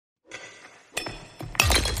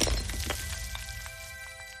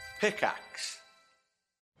Pickaxe.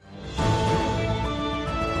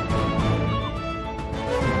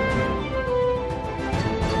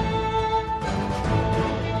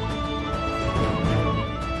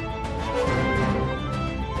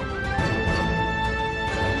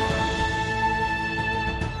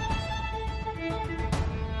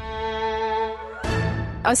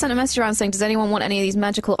 I sent a message around saying, does anyone want any of these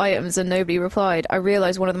magical items? And nobody replied. I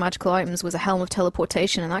realised one of the magical items was a Helm of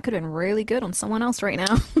Teleportation, and that could have been really good on someone else right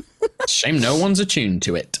now. Shame no one's attuned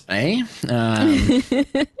to it, eh?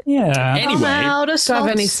 Yeah. Anyway, Don't have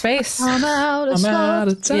any space. I'm out of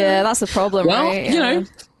slots. Yeah, that's the problem, well, right? you know,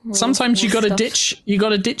 sometimes you got to stuff.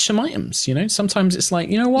 ditch some items. You know, sometimes it's like,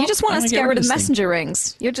 you know what? You just want us to get rid of this thing. messenger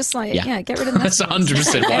rings. You're just like, yeah, get rid of That's messenger rings.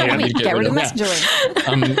 100% why I need to Get rid of yeah. messenger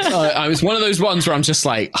rings. I was one of those ones where I'm just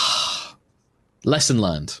like, lesson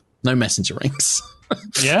learned. No messenger rings.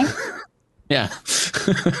 Yeah? Yeah.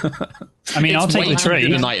 I mean, I'll It's take way the too tree.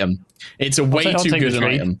 good an item. It's a way I'll too take good the an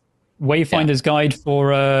tree. item. Wayfinder's Guide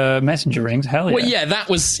for messenger rings. Hell yeah.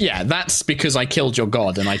 Well, yeah, that's because I killed your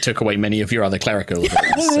god and I took away many of your other clerical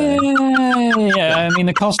abilities. So. Yeah, I mean,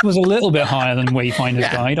 the cost was a little bit higher than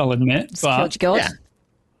Wayfinder's Guide, I'll admit. Killed But your god. Yeah.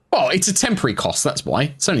 Well, it's a temporary cost, that's why.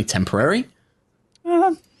 It's only temporary.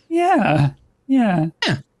 yeah.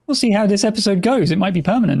 We'll see how this episode goes. It might be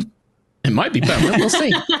permanent. It might be permanent. We'll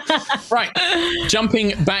see. Right.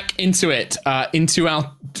 Jumping back into it, into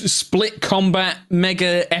our split combat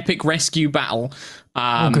mega epic rescue battle.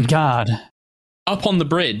 Oh, good God. Up on the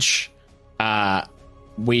bridge,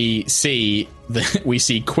 we see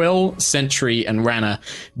Quill, Sentry, and Rana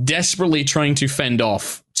desperately trying to fend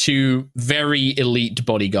off two very elite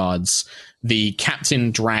bodyguards. The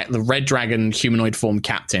captain, the Red Dragon humanoid form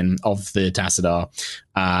captain of the Tassadar,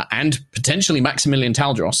 and potentially Maximilian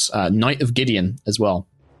Taldros, Knight of Gideon as well.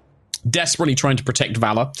 Desperately trying to protect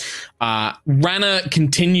Valor. Rana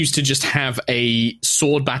continues to just have a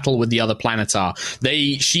sword battle with the other Planetar.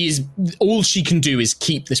 All she can do is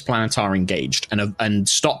keep this Planetar engaged and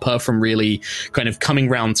stop her from really kind of coming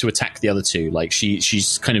round to attack the other two. Like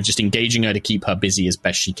she's kind of just engaging her to keep her busy as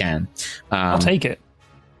best she can. I'll take it.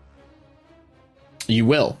 You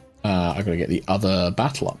will. I've got to get the other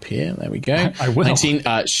battle up here. There we go. I will. 19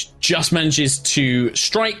 just manages to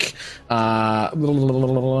strike. I've got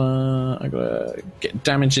to get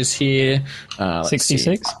damages here.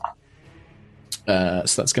 66. So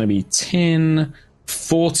that's going to be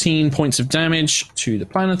 14 points of damage to the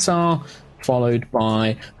Planetar, followed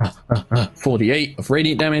by 48 of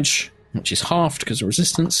radiant damage, which is halved because of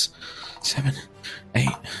resistance. 7, 8...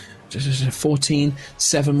 14,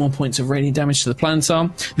 7 more points of radiant damage to the Planetar.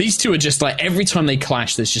 These two are just like, every time they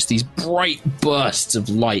clash, there's just these bright bursts of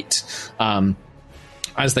light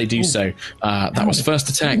as they do so. That was first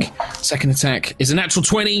attack. Second attack is a natural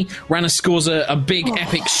 20. Rana scores a big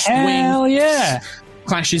epic swing. Hell yeah.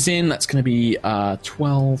 Clashes in. That's going to be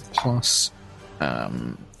 12 plus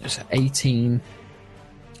 18.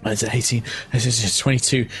 Is it 18? This is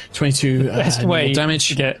 22 Best way damage.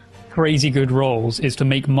 to get crazy good rolls is to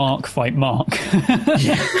make Mark fight Mark.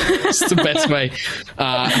 Yeah, it's the best way.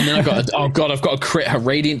 And then I've got a crit her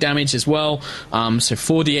radiant damage as well. So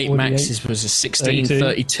 48 max was a 16,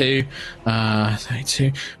 32.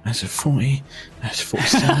 32. That's a 40. That's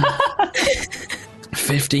 47.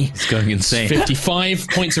 50. It's going insane. 55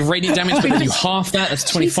 points of radiant damage, but then you half that. That's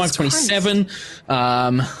 25, 27.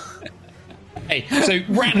 Hey, so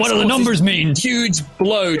Rand, what do the numbers mean? Huge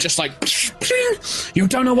blow, just like you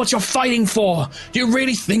don't know what you're fighting for. Do you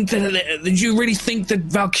really think that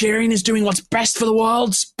Valkyrian is doing what's best for the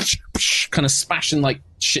world? Kind of smashing like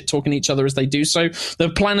shit talking each other as they do so.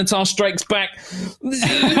 The Planetar strikes back.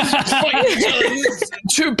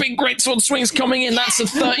 Two big greatsword swings coming in. That's a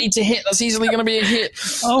 30 to hit. That's easily going to be a hit.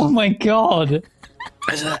 Oh my god.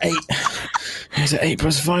 There's an 8. There's an 8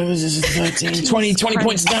 plus 5. This is a 13. 20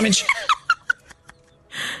 points of damage.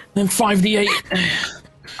 Then 5d8.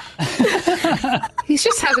 He's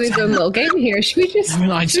just having his own little game here. Should we just?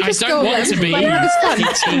 I don't want to be.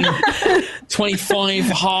 18, 25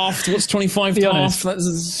 halved. What's 25 half?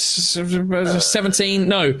 That's 17.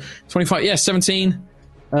 No, 25. Yeah, 17.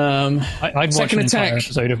 I'd watch second an entire attack.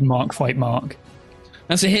 episode of Mark fight Mark.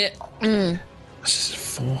 That's a hit. This is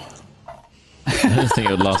 4. I don't think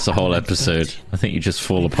it would last the whole episode. I think you just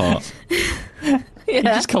fall apart. Yeah.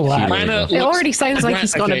 Just collapse. It already sounds like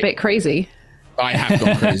he's gone a bit crazy. I have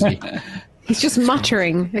gone crazy. He's just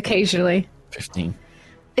muttering occasionally. 15.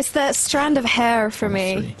 It's that strand of hair for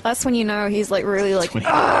me. That's when you know he's like really like.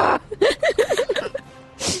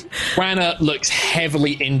 Rana looks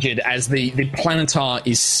heavily injured as the Planetar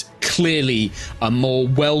is clearly a more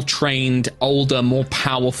well-trained, older, more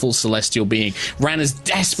powerful celestial being. Rana's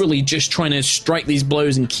desperately just trying to strike these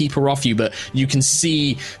blows and keep her off you, but you can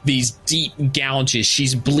see these deep gouges.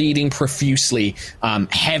 She's bleeding profusely,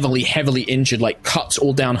 heavily injured, like cuts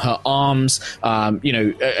all down her arms,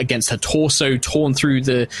 against her torso, torn through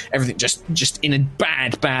everything, just in a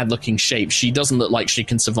bad looking shape. She doesn't look like she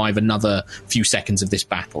can survive another few seconds of this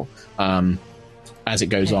battle as it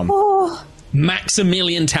goes on.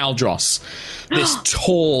 Maximilian Taldros, this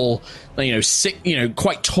tall,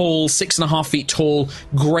 quite tall, 6.5 feet tall,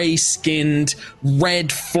 grey-skinned,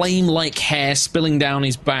 red flame-like hair spilling down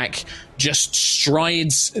his back, just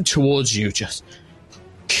strides towards you. Just,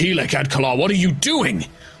 Keelek Adkalar, what are you doing?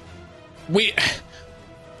 Her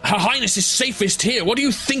Highness is safest here. What do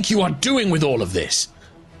you think you are doing with all of this?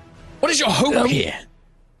 What is your hope here?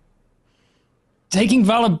 Taking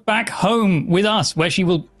Vala back home with us, where she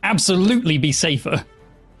will absolutely be safer.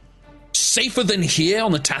 Safer than here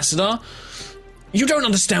on the Tassadar? You don't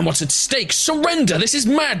understand what's at stake. Surrender! This is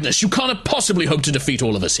madness! You can't possibly hope to defeat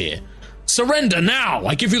all of us here. Surrender now!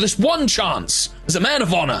 I give you this one chance, as a man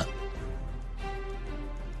of honor.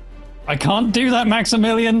 I can't do that,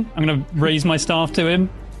 Maximilian. I'm going to raise my staff to him.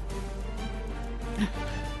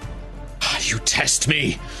 You test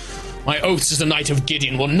me. My oaths as the Knight of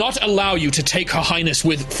Gideon will not allow you to take Her Highness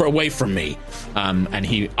away from me.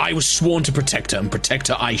 I was sworn to protect her, and protect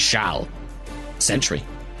her I shall. Sentry.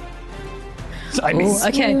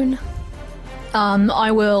 Okay.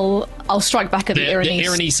 I'll strike back at the Irenaeus. The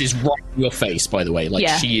Irenaeus is right in your face, by the way.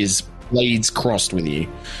 She is blades crossed with you.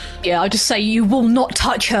 Yeah, I'll just say you will not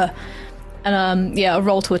touch her. And I'll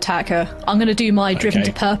roll to attack her. I'm going to do my driven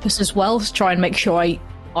to purpose as well to try and make sure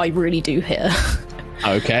I really do hit her.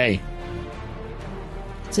 Okay.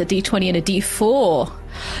 It's a D20 and a D4.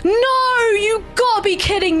 No! You gotta be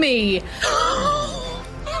kidding me!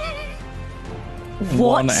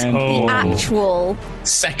 What the actual...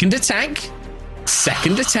 Second attack. So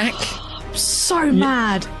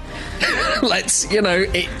mad.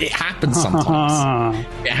 It happens sometimes.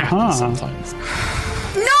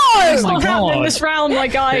 No! It's not happening this round, my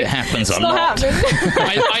guy. It happens it's a not lot. happening.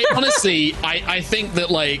 I honestly think that,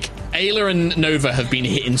 Ayla and Nova have been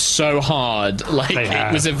hitting so hard.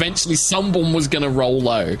 It was eventually someone was going to roll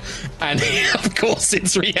low. And, of course,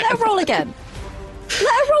 it's Rhiannon. Let her roll again.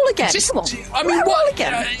 Come on. I mean, roll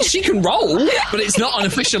again. She can roll, but it's not an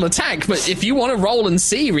official attack. But if you want to roll and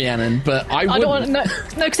see, Rhiannon, but I don't want to. No,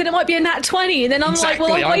 because then it might be a nat 20, and then I'm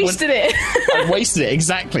exactly. I wasted it. I wasted it,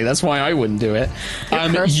 exactly. That's why I wouldn't do it.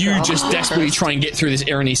 You just desperately try and get through this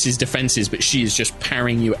Irenaeus' defenses, but she is just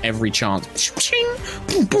parrying you every chance.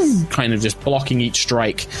 Kind of just blocking each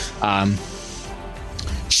strike.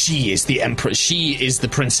 She is the Empress. She is the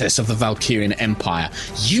Princess of the Valkyrian Empire.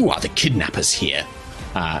 You are the kidnappers here.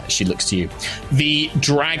 She looks to you. The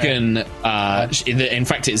dragon, in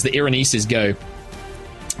fact, it's the Irenaeus' go.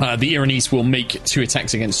 The Irenaeus will make 2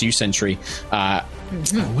 attacks against you, Sentry.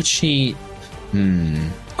 Would she...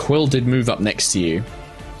 Quill did move up next to you.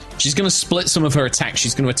 She's going to split some of her attacks.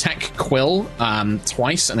 She's going to attack Quill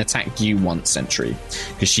twice and attack you once, Sentry.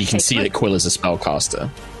 Because she can see that Quill is a spellcaster.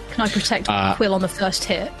 Can I protect Quill on the first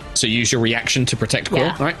hit? So use your reaction to protect Quill.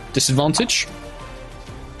 Yeah. All right, disadvantage.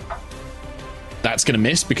 That's going to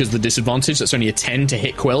miss because of the disadvantage. That's only a 10 to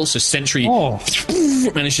hit Quill. So Sentry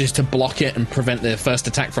manages to block it and prevent the first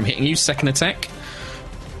attack from hitting you. Second attack.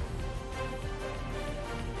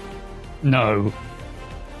 No.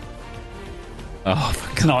 Oh,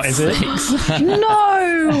 for It's not, is it?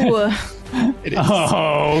 No! It is.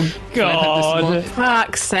 Oh, God.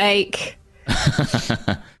 Fuck's sake.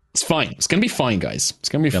 It's fine. It's going to be fine, guys. It's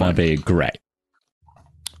going to be gonna fine. be great.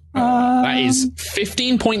 That is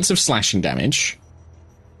 15 points of slashing damage,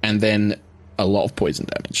 and then a lot of poison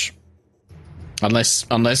damage. Unless,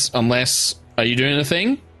 are you doing a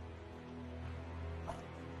thing?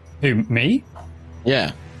 Who, me?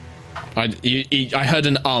 Yeah. I heard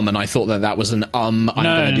an and I thought that was an I'm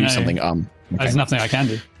going to do something Okay. There's nothing I can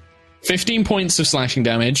do. 15 points of slashing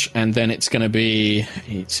damage, and then it's going to be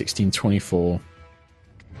 8, 16, 24,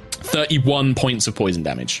 31 points of poison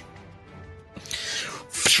damage.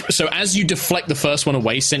 So as you deflect the first one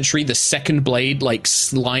away, Sentry, the second blade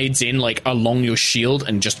slides in along your shield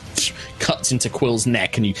and just cuts into Quill's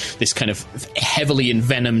neck, and this kind of heavily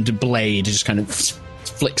envenomed blade just kind of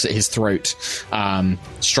flicks at his throat,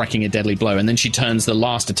 striking a deadly blow. And then she turns the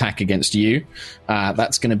last attack against you.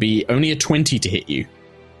 That's going to be only a 20 to hit you.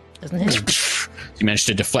 Doesn't hit. You managed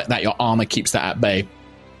to deflect that. Your armor keeps that at bay.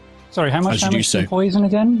 Sorry, how much As you do damage so. to poison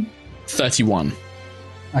again? 31.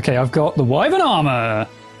 Okay, I've got the Wyvern armor.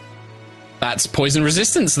 That's poison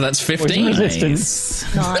resistance, so that's 15. Poison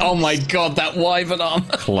resistance. Nice. Oh my god, that wyvern armor.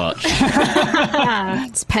 Clutch.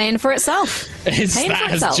 It's paying for itself.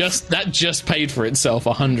 That just paid for itself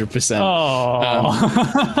 100%.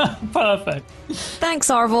 Oh, perfect. Thanks,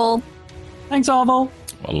 Arvel. Thanks, Arvel.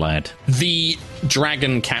 What a lad. The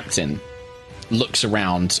dragon captain looks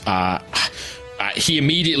around. He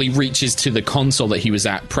immediately reaches to the console that he was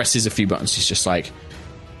at, presses a few buttons. He's just like,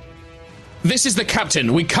 "This is the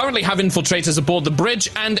captain. We currently have infiltrators aboard the bridge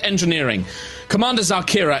and engineering. Commander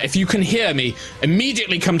Zarkira, if you can hear me,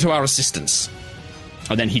 immediately come to our assistance."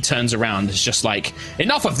 And then he turns around. It's just like,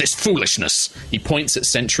 "Enough of this foolishness." He points at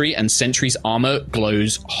Sentry, and Sentry's armor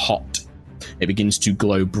glows hot. It begins to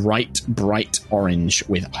glow bright, bright orange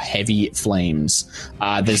with heavy flames.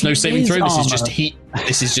 There's no saving throw. This is just heat.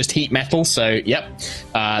 This is just heat metal. So, yep.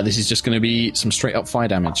 This is just going to be some straight up fire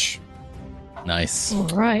damage. Nice. All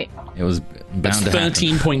right. It was bound That's to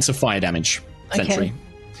 13 happen. points of fire damage, Sentry. Okay.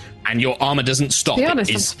 And your armor doesn't stop. To be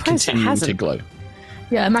honest, it I'm is surprised it continuing to hasn't. glow.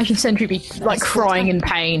 Yeah, imagine Sentry be like crying in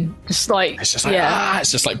pain, just like It's just like,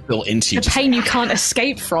 it's just like built into you. the Just, pain you can't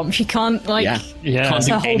escape from. She can't like Yeah. Can't it's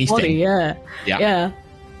do her whole anything. body. Yeah.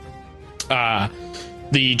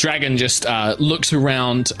 The dragon just looks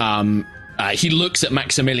around. He looks at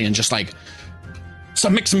Maximilian, just like, "So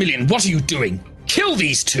Maximilian, what are you doing? Kill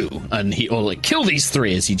these two!" And kill these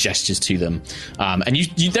three as he gestures to them. And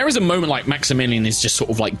there is a moment like Maximilian is just sort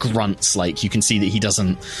of like grunts, like you can see that he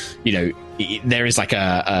doesn't, there is like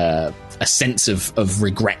a sense of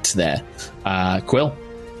regret there. Quill.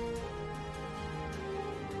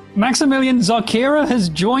 Maximilian, Zarkira has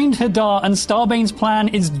joined Hadar, and Starbane's plan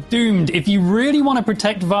is doomed. If you really want to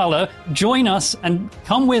protect Vala, join us and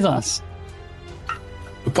come with us.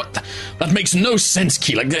 What? That makes no sense,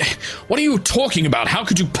 Key. Like, what are you talking about? How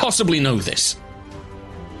could you possibly know this?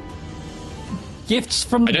 Gifts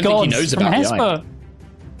from the I don't think he gods, knows from about the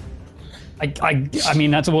Hesper. I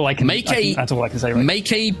mean, that's all I can. That's all I can say. Right?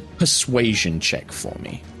 Make a persuasion check for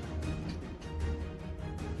me.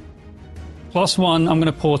 +1, I'm going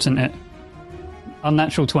to portent it.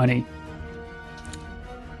 Unnatural 20.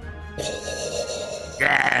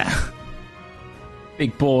 Yeah.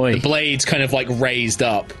 Big boy. The blade's kind of like raised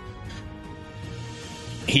up.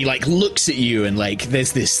 He like looks at you, and like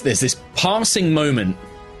there's this passing moment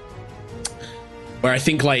where I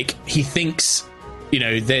think like he thinks,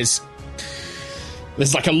 there's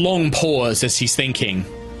like a long pause as he's thinking.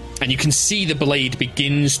 And you can see the blade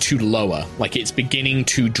begins to lower, like it's beginning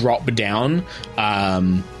to drop down,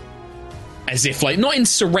 as if like not in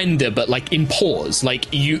surrender, but like in pause. Like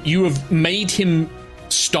you have made him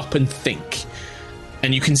stop and think,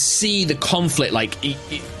 and you can see the conflict. Like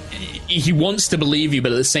he wants to believe you,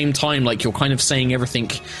 but at the same time, like you're kind of saying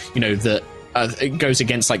everything, that it goes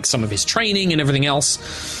against like some of his training and everything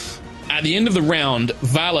else. At the end of the round,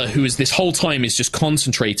 Vala, who is this whole time is just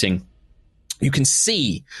concentrating. You can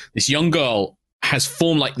see this young girl has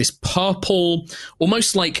formed like this purple,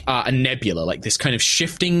 almost like a nebula, like this kind of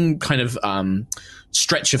shifting kind of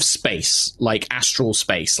stretch of space, like astral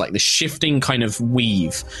space, like this shifting kind of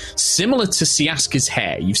weave, similar to Siaska's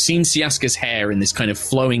hair. You've seen Siaska's hair in this kind of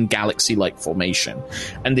flowing galaxy-like formation,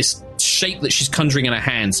 and this shape that she's conjuring in her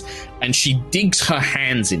hands, and she digs her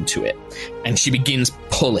hands into it, and she begins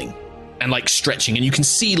pulling and like stretching, and you can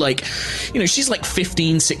see like, she's like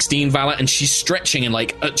 15, 16, Vala, and she's stretching and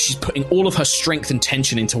like she's putting all of her strength and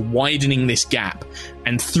tension into widening this gap,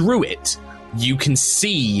 and through it you can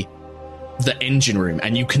see the engine room,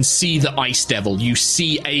 and you can see the Ice Devil, you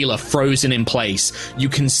see Ayla frozen in place, you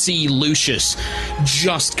can see Lucius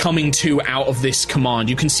just coming out of this command,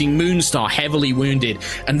 you can see Moonstar heavily wounded,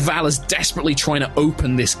 and Vala's desperately trying to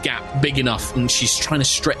open this gap big enough, and she's trying to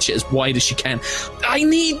stretch it as wide as she can. I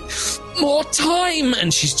need more time,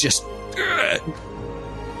 and she's just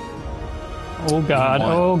Oh god,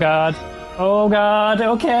 oh god, oh god,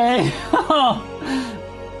 okay.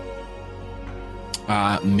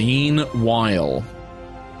 Meanwhile,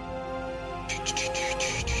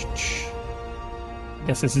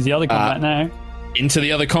 Guess this is the other combat now. into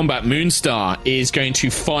the other combat, Moonstar is going to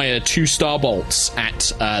fire 2 star bolts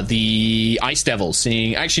at the Ice Devil,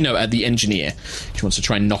 at the Engineer. She wants to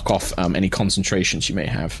try and knock off any concentration she may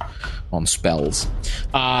have on spells.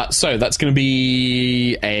 So that's going to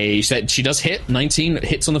be she does hit, 19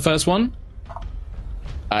 hits on the first one.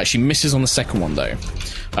 She misses on the second one, though.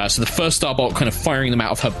 So the first starbolt kind of firing them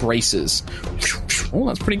out of her braces. Oh,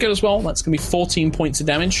 that's pretty good as well. That's going to be 14 points of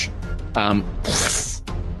damage. Kind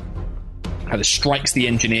of strikes the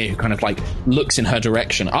Engineer, who kind of like looks in her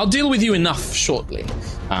direction. I'll deal with you enough shortly,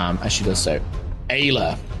 as she does so.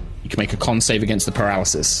 Ayla, you can make a con save against the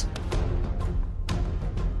paralysis.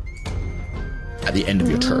 at the end of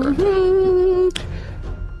your turn.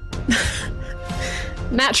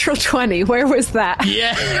 Natural 20. Where was that?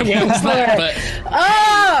 Yeah, where was that? But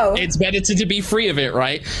Oh! it's better to be free of it,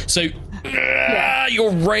 right? So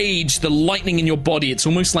your rage, the lightning in your body, it's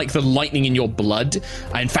almost like the lightning in your blood.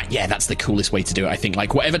 In fact, yeah, that's the coolest way to do it, I think.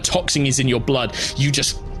 Like, whatever toxin is in your blood, you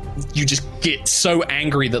just get so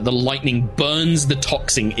angry that the lightning burns the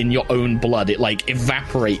toxin in your own blood. It like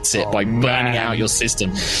evaporates it by burning out your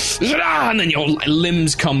system. And then your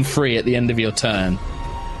limbs come free at the end of your turn.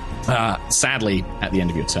 Sadly, at the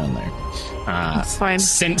end of your turn, though. That's fine.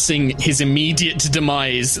 Sensing his immediate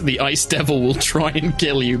demise, the Ice Devil will try and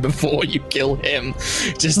kill you before you kill him.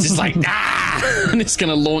 Just like, and it's going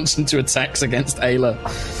to launch into attacks against Ayla.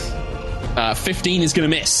 15 is going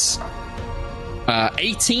to miss.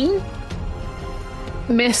 18?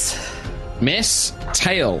 Miss.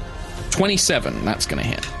 Tail. 27. That's going to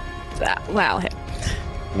hit. That'll hit.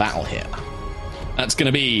 That'll hit. That's going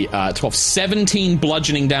to be 12, 17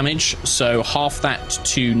 bludgeoning damage. So half that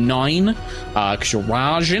to 9, because you're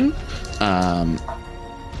raging.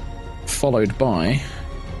 Followed by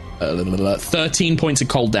 13 points of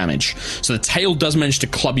cold damage. So the tail does manage to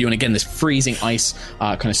club you, and again, this freezing ice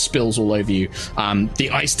kind of spills all over you. The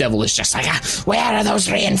Ice Devil is just like, where are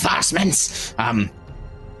those reinforcements?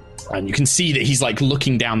 And you can see that he's like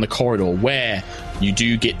looking down the corridor, where you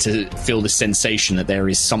do get to feel the sensation that there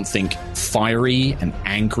is something fiery and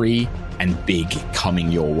angry and big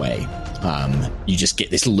coming your way. You just get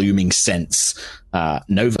this looming sense.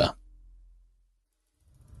 Nova.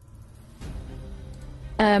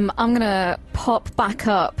 I'm gonna pop back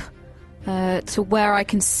up to where I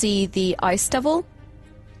can see the Ice Devil.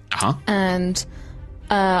 And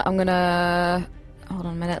I'm gonna... Hold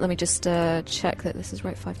on a minute, let me just check that this is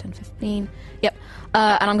right. 5, 10, 15. Yep.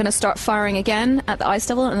 And I'm going to start firing again at the Ice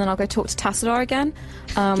Devil, and then I'll go talk to Tassadar again.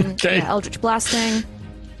 Okay. Yeah, Eldritch Blasting.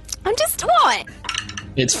 I'm just what?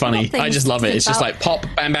 It's funny. I just love it. It's just like pop,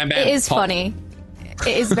 bam, bam, bam. It is pop. funny.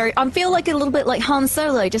 It is very... I feel like a little bit like Han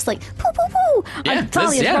Solo, just like poo, poo, poo. Yeah,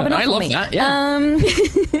 I love that,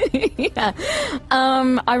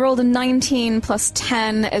 yeah. I rolled a 19 plus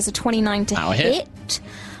 10 is a 29 to hit.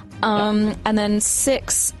 And then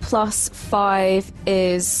 6 plus 5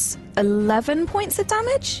 is 11 points of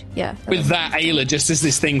damage? Yeah. With that, Ayla, just as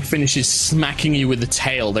this thing finishes smacking you with the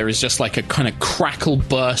tail, there is just like a kind of crackle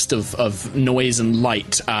burst of noise and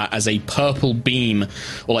light as a purple beam,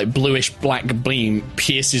 or like bluish black beam,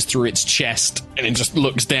 pierces through its chest, and it just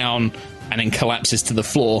looks down and then collapses to the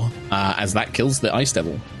floor as that kills the Ice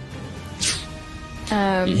Devil.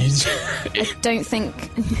 I don't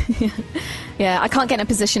think... Yeah, I can't get in a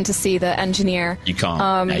position to see the engineer. You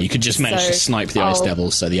can't. You could just manage to snipe the Ice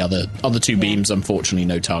Devil, so the other two beams, unfortunately,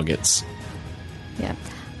 no targets. Yeah.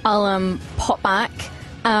 I'll pop back,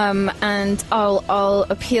 and I'll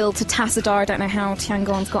appeal to Tassadar. I don't know how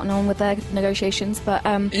Tiangong's gotten on with their negotiations, but...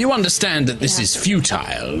 You understand that this is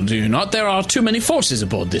futile, do you not? There are too many forces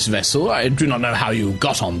aboard this vessel. I do not know how you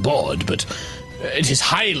got on board, but... It is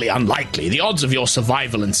highly unlikely. The odds of your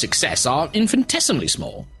survival and success are infinitesimally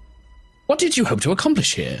small. What did you hope to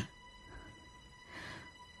accomplish here?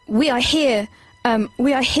 We are here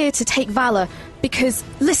to take Valor because,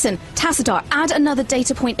 listen, Tassadar, add another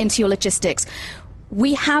data point into your logistics.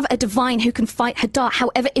 We have a divine who can fight Hadar.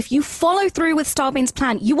 However, if you follow through with Starbane's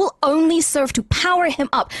plan, you will only serve to power him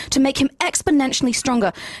up, to make him exponentially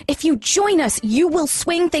stronger. If you join us, you will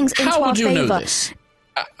swing things into our favor. How would you know this?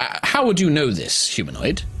 How would you know this,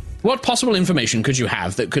 humanoid? What possible information could you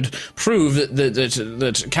have that could prove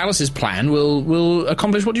that Callus's plan will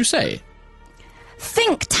accomplish what you say?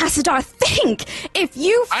 Think, Tassadar, think! If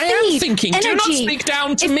you feed I am thinking. energy, do not speak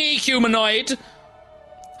down to me, humanoid!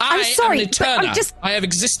 I'm sorry, am an Eterna. I have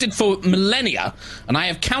existed for millennia, and I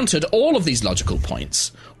have countered all of these logical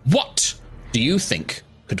points. What do you think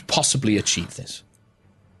could possibly achieve this?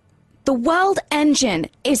 The world engine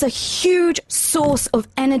is a huge source of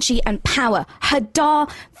energy and power. Hadar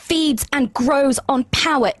feeds and grows on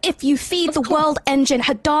power. If you feed the world engine,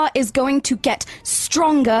 Hadar is going to get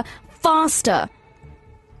stronger, faster.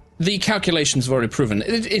 The calculations have already proven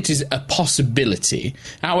it is a possibility.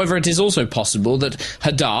 However, it is also possible that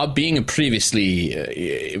Hadar, being a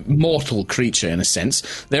previously mortal creature in a sense,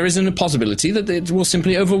 there is a possibility that it will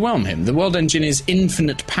simply overwhelm him. The world engine is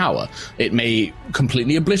infinite power. It may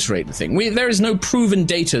completely obliterate the thing. There is no proven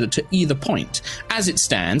data to either point. As it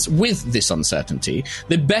stands, with this uncertainty,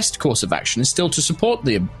 the best course of action is still to support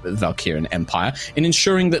the Valkyrian Empire in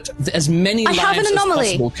ensuring that as many lives as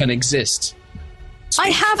possible can exist. I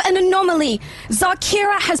have an anomaly.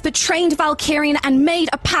 Zakira has betrayed Valkyrian and made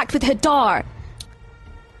a pact with Hadar.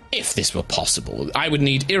 if this were possible, I would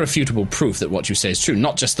need irrefutable proof that what you say is true,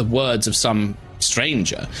 not just the words of some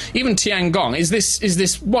stranger. Even Tiangong, is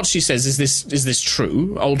this what she says? Is this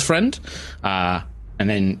true, old friend? And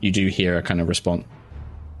then you do hear a kind of response.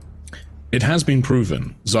 It has been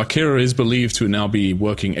proven. Zarkira is believed to now be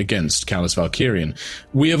working against Callus Valkyrian.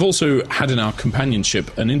 We have also had in our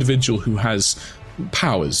companionship an individual who has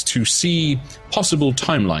powers to see possible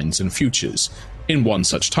timelines and futures. In one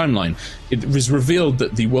such timeline, it was revealed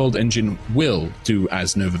that the World Engine will do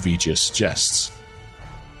as Nova Vigia suggests.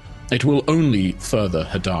 It will only further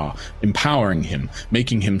Hadar, empowering him,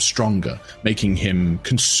 making him stronger, making him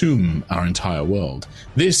consume our entire world.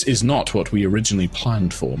 This is not what we originally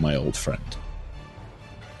planned for, my old friend.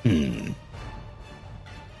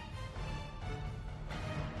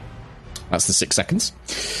 That's the 6 seconds.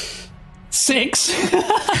 6?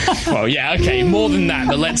 Well, yeah, okay, more than that,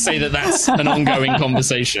 but let's say that that's an ongoing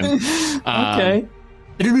conversation. Okay.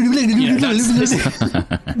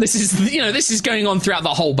 This is going on throughout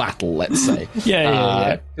the whole battle, let's say.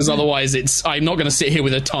 Yeah. Because otherwise I'm not going to sit here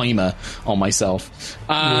with a timer on myself.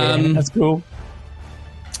 That's cool.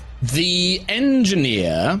 The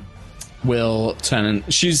engineer will turn,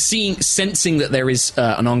 and she's sensing that there is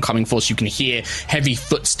an oncoming force. You can hear heavy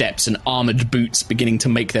footsteps and armored boots beginning to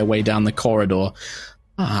make their way down the corridor.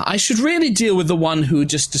 I should really deal with the one who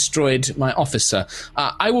just destroyed my officer.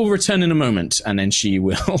 I will return in a moment. And then she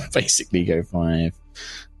will basically go 5,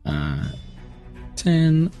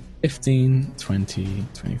 10, 15, 20,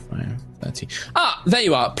 25, 30. There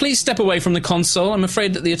you are. Please step away from the console. I'm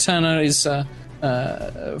afraid that the Eterna is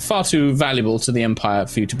far too valuable to the Empire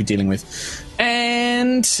for you to be dealing with.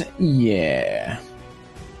 And yeah.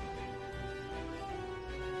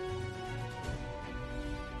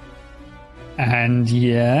 And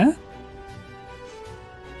yeah.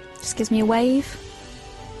 Just gives me a wave.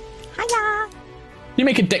 Hiya! You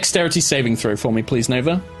make a dexterity saving throw for me, please,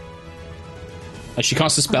 Nova. As she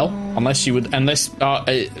casts a spell, unless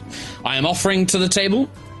I am offering to the table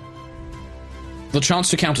the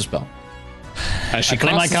chance to counterspell. As she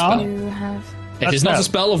casts a spell. It is not a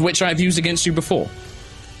spell of which I have used against you before.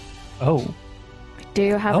 Oh. I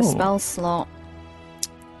do have a spell slot.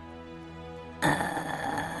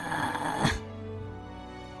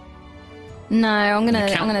 No, I'm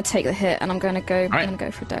gonna take the hit, and I'm gonna go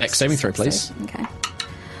for Dex. Dex saving throw, please. Okay.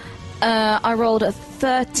 I rolled a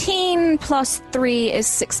 13 plus 3 is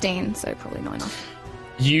 16, so probably not enough.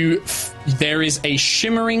 There is a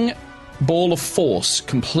shimmering ball of force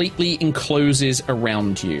completely encloses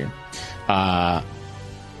around you. Yep.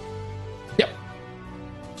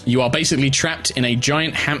 You are basically trapped in a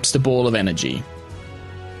giant hamster ball of energy.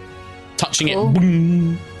 Touching it,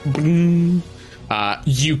 boom, boom.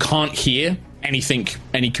 You can't hear anything,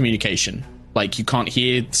 any communication. Like, you can't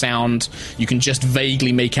hear sound. You can just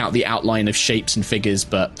vaguely make out the outline of shapes and figures,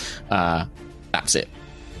 but that's it.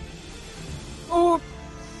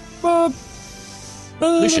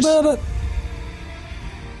 Lucius.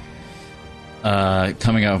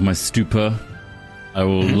 Coming out of my stupor, I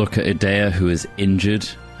will look at Idea, who is injured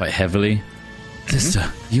quite heavily.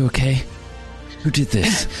 Sister, you okay? Who did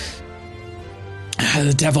this?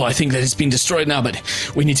 The devil, I think that it's been destroyed now, but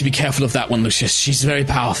we need to be careful of that one, Lucius. She's very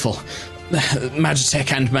powerful.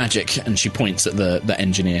 Magitech and magic. And she points at the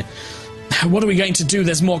engineer. What are we going to do?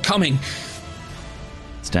 There's more coming.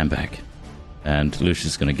 Stand back. And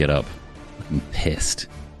Lucius is going to get up, looking pissed,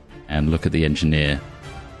 and look at the engineer.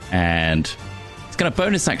 And it's going to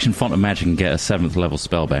bonus action Font of Magic and get a 7th level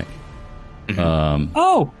spell back.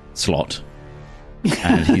 Slot.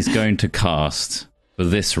 And he's going to cast, for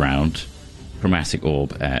this round, Chromatic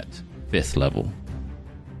Orb at 5th level.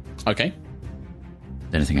 Okay.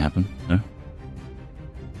 Did anything happen? No?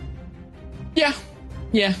 Yeah.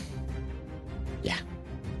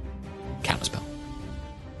 Counterspell.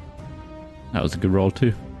 That was a good roll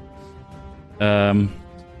too. Okay.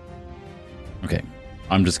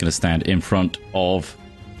 I'm just going to stand in front of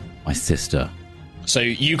my sister. So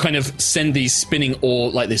you kind of send these spinning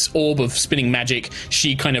orb, like this orb of spinning magic.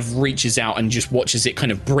 She kind of reaches out and just watches it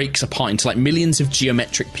kind of breaks apart into like millions of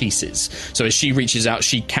geometric pieces. So as she reaches out,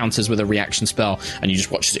 she counters with a reaction spell, and you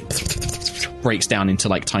just watch as it breaks down into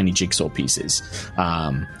like tiny jigsaw pieces.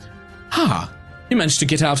 You managed to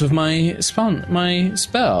get out of my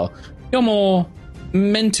spell. You're more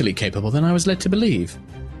mentally capable than I was led to believe.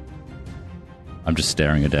 I'm just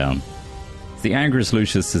staring her down. The angriest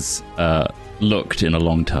Lucius has looked in a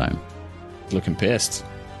long time. Looking pissed.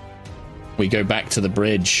 We go back to the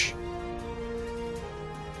bridge.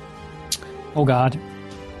 Oh, God.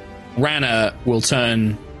 Rana will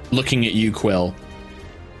turn, looking at you, Quill.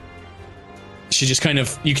 she just kind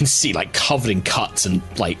of, you can see like covered in cuts and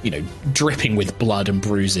like, you know, dripping with blood and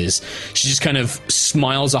bruises. She just kind of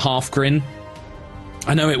smiles a half grin.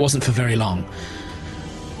 I know it wasn't for very long,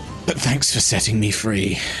 but thanks for setting me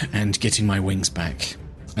free and getting my wings back.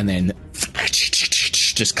 And then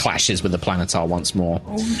just clashes with the Planetar once more.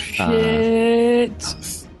 Oh shit.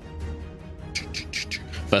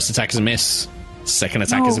 First attack is a miss. Second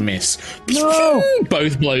attack is a miss. No.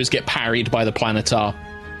 Both blows get parried by the Planetar.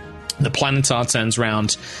 The Planetar turns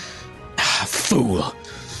round. Fool.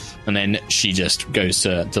 And then she just goes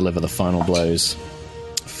to deliver the final blows.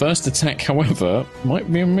 First attack, however,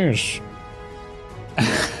 might be a miss.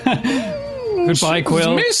 Goodbye,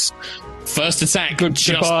 Quill. Miss. First attack,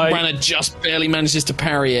 Rana just barely manages to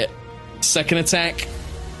parry it. Second attack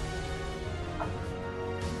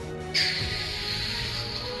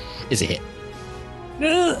is a hit.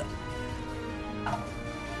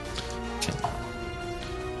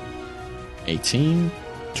 18,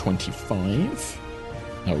 25.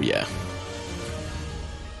 Oh, yeah.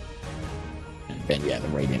 And then, yeah, the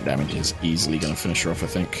radiant damage is easily going to finish her off, I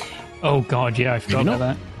think. Oh, God, yeah, I forgot about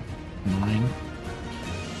that. 9,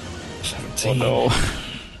 17, oh,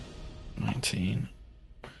 no. 19,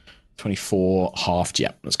 24, halved.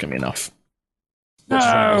 Yeah, that's going to be enough.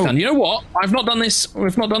 No. And you know what? We've not done this for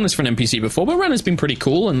an NPC before, but Rana's been pretty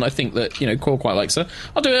cool, and I think that, you know, Quill quite likes her.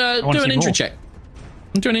 I'll do an injury check.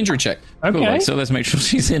 Do an injury check. Okay. Cool, so let's make sure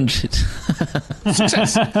she's injured.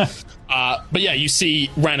 Success. But yeah, you see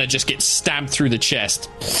Rana just get stabbed through the chest,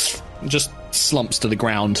 just slumps to the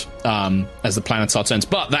ground as the Planetar turns.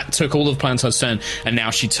 But that took all of the Planetar's turn, and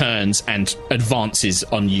now she turns and advances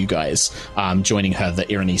on you guys, joining her, the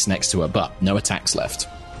Irenaeus next to her, but no attacks left.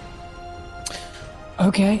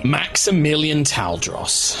 Okay. Maximilian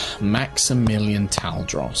Taldros.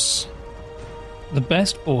 The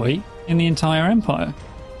best boy in the entire Empire.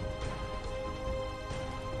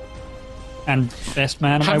 And best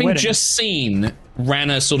man at my Having wedding. just seen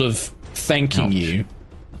Rana sort of thanking you,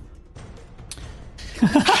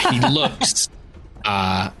 he looks,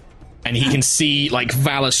 and he can see, like,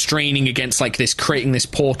 Valor straining against, like, this, creating this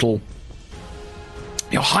portal.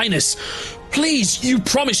 Your Highness, please, you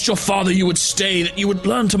promised your father you would stay, that you would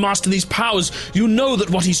learn to master these powers. You know that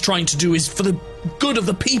what he's trying to do is for the good of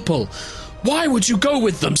the people. Why would you go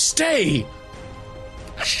with them? Stay!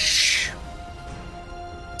 Shh.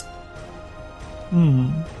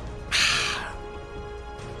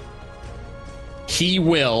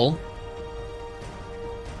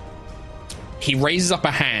 He raises up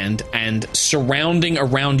a hand, and surrounding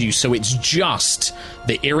around you, so it's just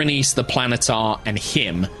the Irenaeus, the Planetar, and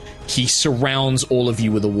him, he surrounds all of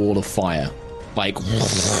you with a wall of fire. Like,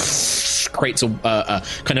 creates a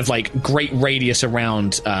kind of like great radius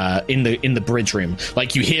around in the bridge room.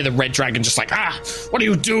 Like, you hear the Red Dragon just like, what are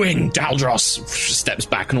you doing? Taldros steps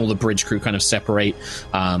back, and all the bridge crew kind of separate.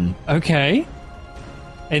 Okay.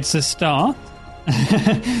 It's a start.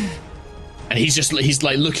 And he's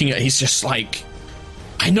like looking at, he's just like,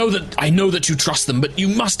 I know that you trust them, but you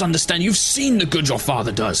must understand, you've seen the good your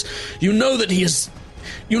father does. You know that he is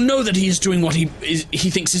doing what he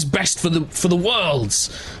thinks is best for the worlds.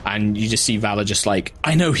 And you just see Valor just like,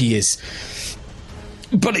 I know he is,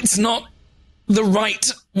 but it's not the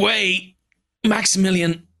right way.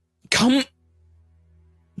 Maximilian, come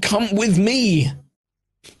with me,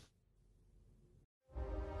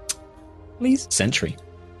 Please. Sentry.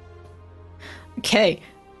 Okay.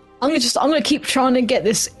 I'm gonna keep trying to get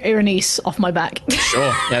this Irenaeus off my back.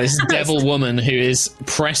 Sure. Yeah, this devil woman who is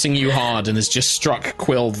pressing you hard and has just struck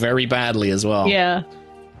Quill very badly as well. Yeah.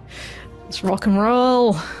 Let's rock and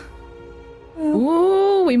roll.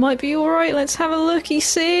 Ooh, we might be alright. Let's have a looky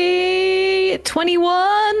see.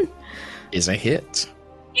 21 Is a hit.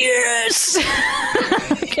 Yes.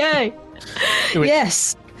 Okay.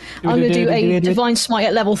 Yes. I'm going to do a Divine Smite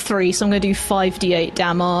at level 3, so I'm going to do 5d8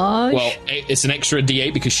 damage. Well, it's an extra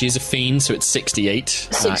d8 because she's a fiend, so it's 68.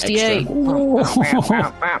 68.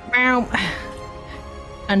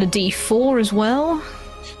 And a d4 as well.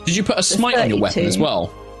 Did you put a smite on your weapon as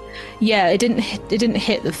well? Yeah, it didn't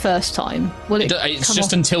hit the first time. Will it's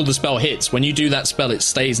just until the spell hits. When you do that spell, it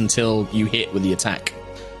stays until you hit with the attack.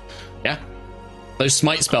 Yeah? Those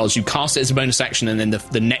smite spells, you cast it as a bonus action, and then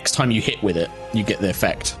the next time you hit with it, you get the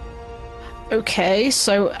effect. Okay,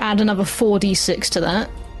 so add another 4d6 to that.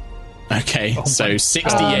 Okay, so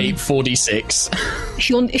 68,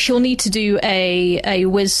 4d6. She'll need to do a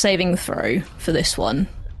Wiz saving throw for this one.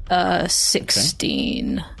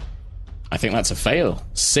 16. Okay. I think that's a fail.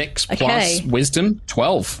 6 plus Wisdom,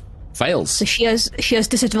 12. Fails. So she has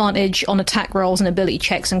disadvantage on attack rolls and ability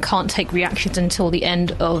checks and can't take reactions until the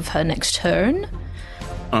end of her next turn.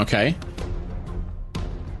 Okay.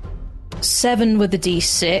 7 with the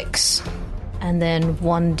D6, and then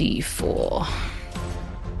 1d4.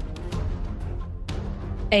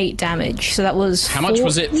 8 damage. So that was. How much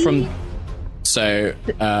was it from? So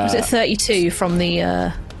was it 32 from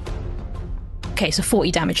the? Okay, so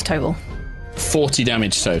 40 damage total. 40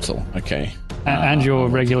 damage total. Okay. And your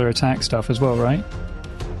regular attack stuff as well, right?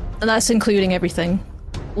 And that's including everything.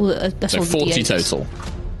 That's so all 40 total.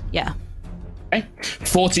 Yeah. Okay.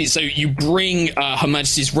 40. So you bring Her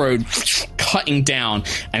Majesty's Road cutting down,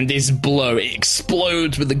 and this blow, it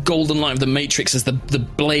explodes with the golden light of the Matrix as the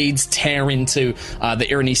blades tear into the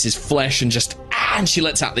Irenese's flesh, and she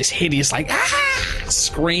lets out this hideous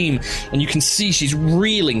scream, and you can see she's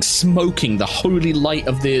reeling, smoking, the holy light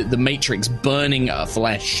of the Matrix burning her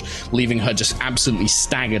flesh, leaving her just absolutely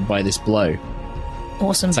staggered by this blow.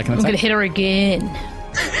 Awesome. I'm going to hit her again.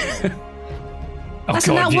 That's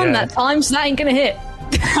not one that time, so that ain't going to hit.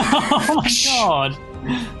 Oh my god.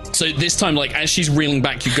 So this time, as she's reeling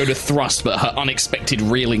back, you go to thrust, but her unexpected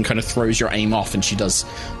reeling kind of throws your aim off, and she does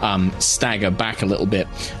stagger back a little bit.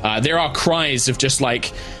 There are cries of just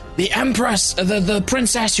the Empress, the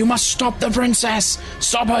princess, you must stop the princess!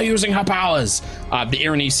 Stop her using her powers! The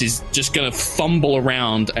Irenese is just going to fumble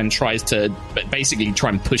around and tries to basically try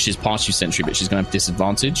and push his past you, Sentry, but she's going to have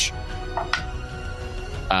disadvantage.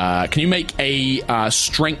 Can you make a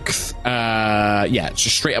strength,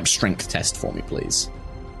 just straight up strength test for me, please?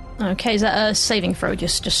 Okay, is that a saving throw,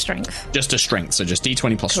 just strength? Just a strength, so just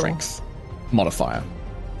D20 plus strength modifier.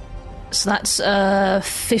 So that's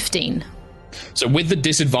 15. So with the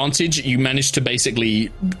disadvantage, you manage to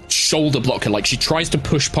basically shoulder block her. She tries to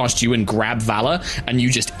push past you and grab Valor, and you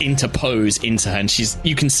just interpose into her, and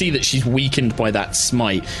you can see that she's weakened by that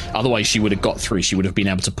smite. Otherwise she would have got through. She would have been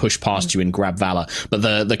able to push past you and grab Valor, but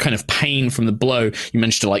the kind of pain from the blow, you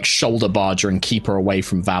managed to shoulder barge her and keep her away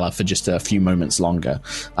from Valor for just a few moments longer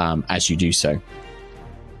as you do so.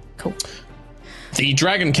 Cool. The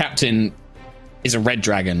dragon captain is a red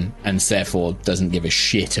dragon and therefore doesn't give a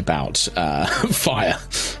shit about fire.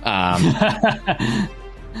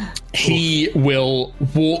 He will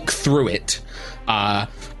walk through it,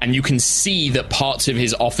 and you can see that parts of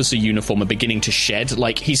his officer uniform are beginning to shed.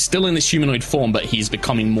 He's still in this humanoid form, but he's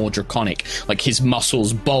becoming more draconic. His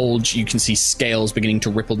muscles bulge, you can see scales beginning to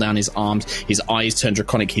ripple down his arms, his eyes turn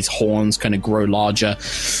draconic, his horns kind of grow larger.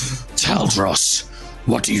 Taldros,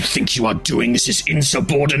 what do you think you are doing? This is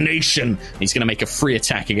insubordination. He's going to make a free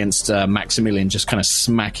attack against Maximilian, just kind of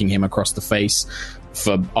smacking him across the face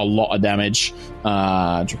for a lot of damage.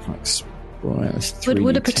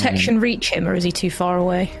 Would a protection reach him, or is he too far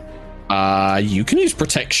away? You can use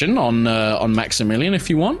protection on Maximilian if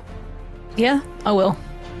you want. Yeah, I will.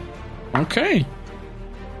 Okay.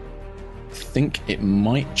 I think it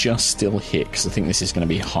might just still hit, because I think this is going to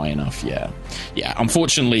be high enough. Yeah,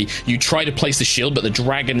 unfortunately you try to place the shield, but the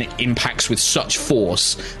dragon impacts with such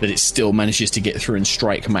force that it still manages to get through and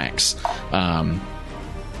strike Max. So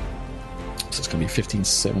it's going to be 15,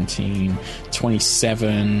 17,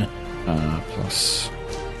 27 plus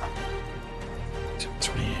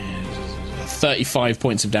 20, 35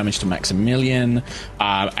 points of damage to Maximilian,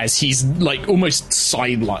 as he's almost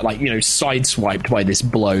sideswiped by this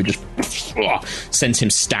blow, just sends him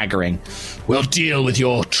staggering. We'll deal with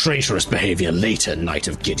your traitorous behavior later, Knight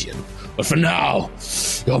of Gideon. But for now,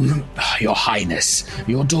 your Highness,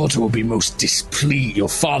 your daughter will be most displeased. Your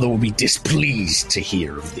father will be displeased to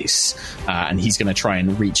hear of this, and he's going to try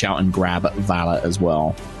and reach out and grab Valor as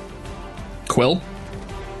well. Quill, do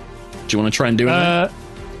you want to try and do anything?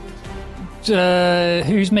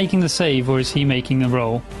 Who's making the save, or is he making the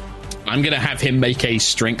roll? I'm going to have him make a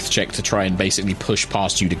strength check to try and basically push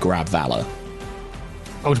past you to grab Valor.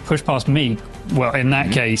 Oh, to push past me? Well, in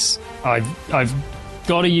that case, I've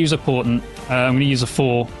got to use a portent. I'm going to use a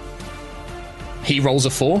 4. He rolls a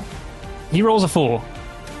 4? He rolls a 4.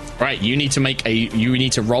 Right, you need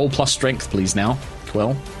to roll plus strength, please, now,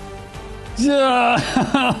 Quill.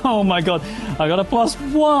 Oh my god, I got a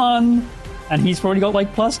 +1, and he's probably got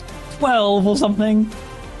plus 12 or something.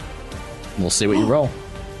 We'll see what you roll.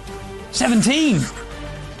 17.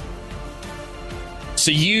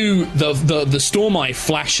 So the Storm Eye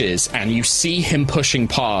flashes, and you see him pushing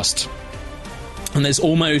past, and there's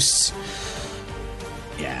almost,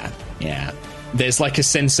 there's a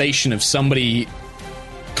sensation of somebody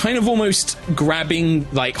kind of almost grabbing,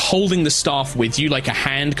 holding the staff with you, a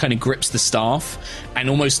hand kind of grips the staff and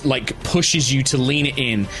almost pushes you to lean it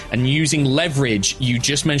in, and using leverage, you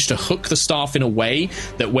just manage to hook the staff in a way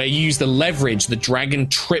that where you use the leverage, the dragon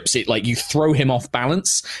trips it, you throw him off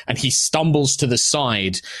balance, and he stumbles to the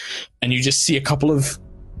side, and you just see a couple of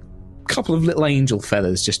little angel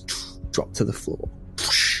feathers just drop to the floor.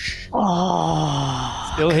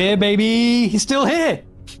 Oh, still here, baby. He's still here.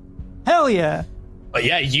 Hell yeah. But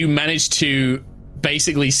yeah, you managed to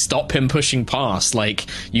basically stop him pushing past. Like,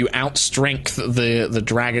 you outstrength the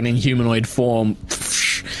dragon in humanoid form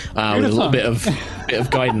with a little bit of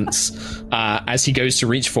guidance as he goes to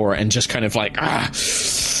reach for it, and just kind of like,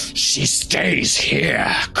 she stays here,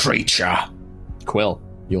 creature. Quill,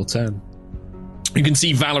 your turn. You can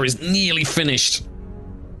see Valor is nearly finished.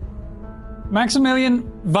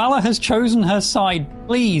 Maximilian, Valor has chosen her side.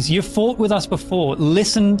 Please, you've fought with us before.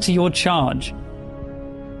 Listen to your charge.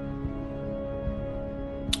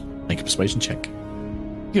 Make a persuasion check.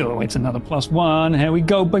 Oh, it's another +1. Here we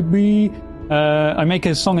go, baby. I make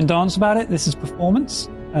a song and dance about it. This is performance.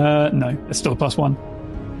 No, it's still a +1.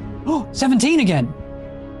 Oh, 17 again.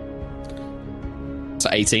 So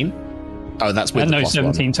 18. Oh, that's with no,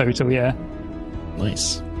 17 1. total. Yeah.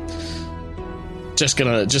 Nice. Just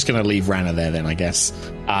gonna leave Rana there then, I guess.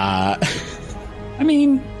 I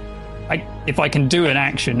mean, if I can do an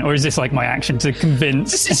action, or is this like my action to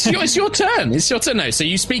convince? It's your turn. It's your turn. No, so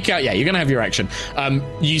you speak out. Yeah, you're going to have your action.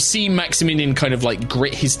 You see Maximilian kind of like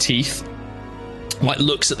grit his teeth, like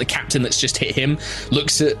looks at the captain that's just hit him,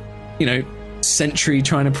 looks at, Sentry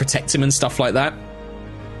trying to protect him and stuff like that.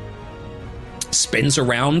 Spins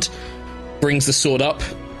around, brings the sword up,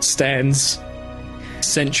 stands.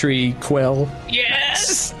 Sentry, Quill.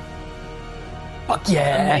 Yes! Fuck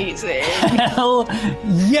yeah. Amazing. Hell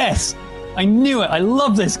yes. I knew it. I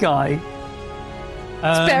love this guy. It's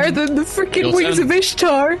better than the freaking Wings of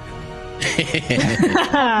Ishtar.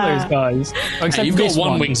 Those guys. Except you've got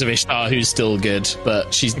one Wings of Ishtar who's still good,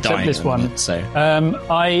 but she's dying. This one. So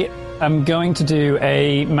I am going to do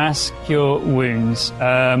a mass cure wounds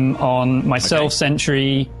on myself,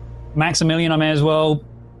 Sentry, Maximilian. I may as well.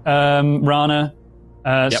 Rana.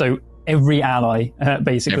 Yep. So every ally,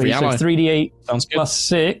 basically. Every ally. So 3d8 plus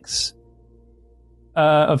 6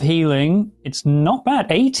 of healing. It's not bad.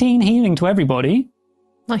 18 healing to everybody.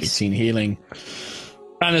 Nice. 18 healing.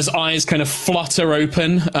 Anna's eyes kind of flutter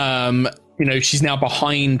open. She's now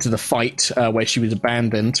behind the fight where she was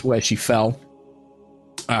abandoned, where she fell.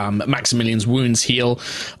 Maximilian's wounds heal.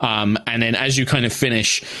 And then as you kind of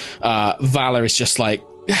finish, Valor is just like...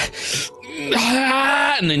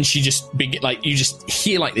 and then she just you just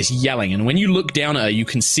hear like this yelling, and when you look down at her, you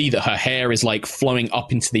can see that her hair is like flowing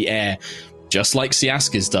up into the air, just like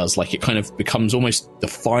Siaska's does. Like, it kind of becomes almost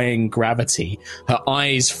defying gravity. Her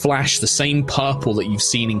eyes flash the same purple that you've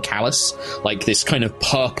seen in Callus, like this kind of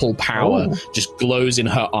purple power just glows in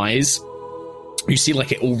her eyes. You see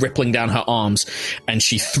like it all rippling down her arms, and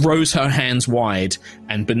she throws her hands wide,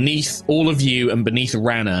 and beneath all of you and beneath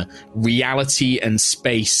Rana, reality and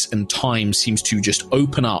space and time seems to just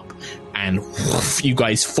open up, and whoosh, you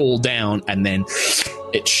guys fall down, and then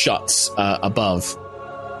it shuts above.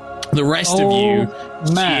 The rest of you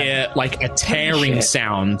hear like a tearing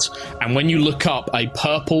sound, and when you look up, a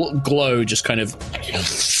purple glow just kind of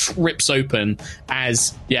rips open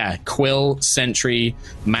as, Quill, Sentry,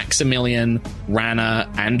 Maximilian, Rana,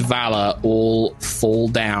 and Valor all fall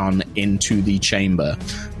down into the chamber.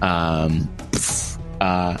 As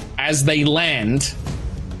they land,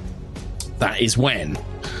 that is when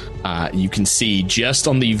you can see just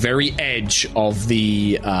on the very edge of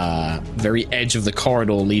the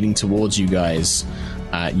corridor leading towards you guys,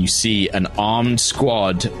 you see an armed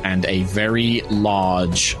squad and a very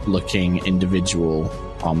large looking individual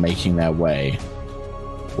are making their way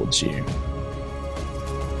towards you.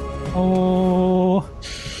 Oh.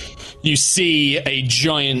 You see a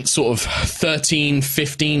giant sort of 13,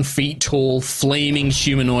 15 feet tall, flaming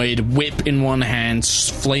humanoid, whip in one hand,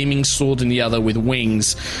 flaming sword in the other with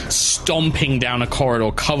wings, stomping down a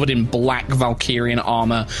corridor covered in black Valkyrian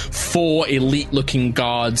armor. 4 elite-looking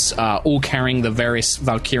guards, all carrying the various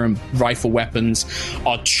Valkyrian rifle weapons,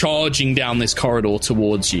 are charging down this corridor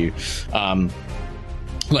towards you.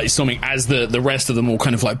 Like something as the rest of them all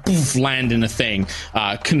kind of like poof, land in a thing.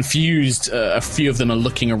 Confused, a few of them are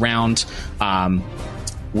looking around.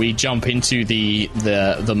 We jump into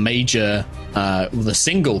the major, the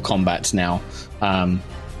single combat now.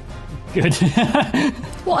 Good.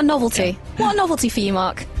 What a novelty! What a novelty for you,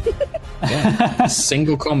 Mark.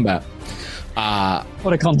 Single combat.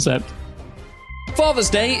 What a concept. Father's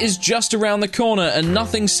Day is just around the corner, and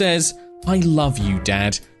nothing says "I love you,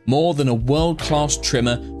 Dad" more than a world-class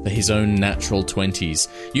trimmer for his own natural 20s.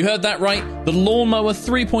 You heard that right. The Lawnmower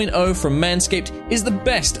 3.0 from Manscaped is the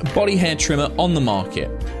best body hair trimmer on the market.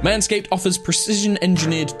 Manscaped offers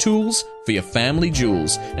precision-engineered tools for your family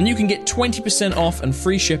jewels, and you can get 20% off and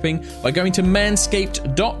free shipping by going to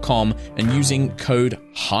manscaped.com and using code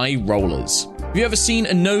HIGHROLLERS. Have you ever seen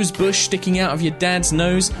a nose bush sticking out of your dad's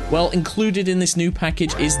nose? Well, included in this new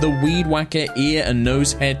package is the Weed Whacker ear and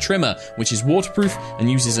nose hair trimmer, which is waterproof and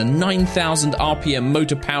uses a 9,000 RPM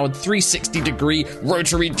motor-powered 360-degree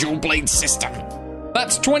rotary dual-blade system.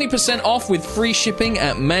 That's 20% off with free shipping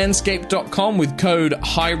at manscaped.com with code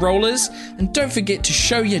HIGHROLLERS. And don't forget to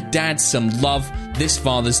show your dad some love this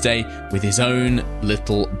Father's Day with his own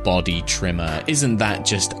little body trimmer. Isn't that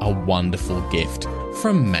just a wonderful gift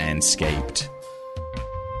from Manscaped?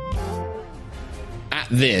 At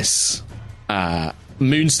this,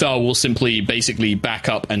 Moonstar will simply basically back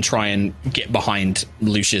up and try and get behind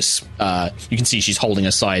Lucius. You can see she's holding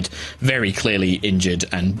her side, very clearly injured,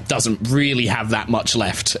 and doesn't really have that much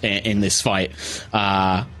left in this fight.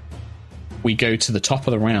 We go to the top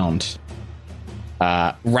of the round.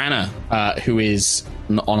 Rana, who is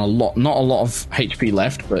on not a lot of HP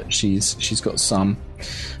left, but she's got some.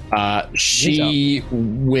 She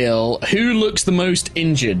will. Who looks the most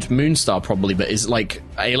injured? Moonstar probably, but is like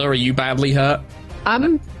Ayla? Are you badly hurt?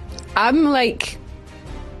 I'm like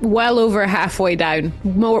well over halfway down.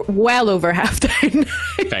 Well over half down.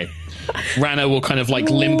 Okay. Rana will kind of like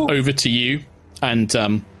limp over to you and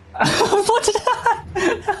What did that?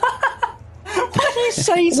 Why do you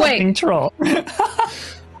say something, Trot?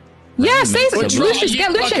 Yeah, say it. Lucius,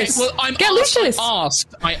 get Lucius. Okay, well, Get Lucius.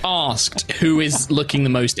 I asked who is looking the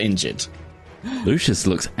most injured. Lucius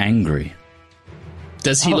looks angry.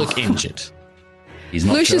 Does he look injured? He's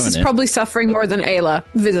not Lucius is showing it. probably suffering more than Ayla,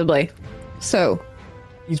 visibly. So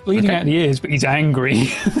He's bleeding out the ears, but he's angry.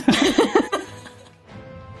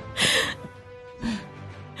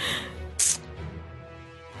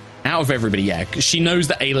 Out of everybody, yeah. She knows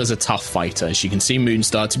that Ayla's a tough fighter. She can see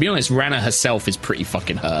Moonstar. To be honest, Rana herself is pretty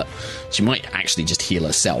fucking hurt. She might actually just heal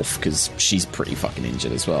herself, because she's pretty fucking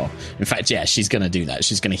injured as well. In fact, yeah, she's going to do that.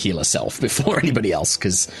 She's going to heal herself before anybody else,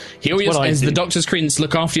 because as the doctor's credence,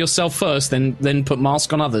 look after yourself first, then put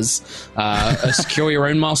mask on others. Secure your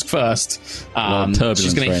own mask first.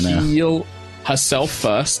 She's going to heal herself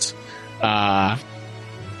first. And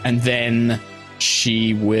then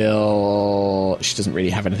she doesn't really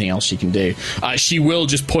have anything else she can do. She will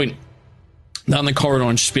just point down the corridor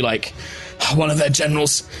and just be like, one of their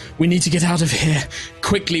generals, we need to get out of here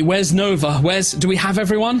quickly. Where's Nova? Do we have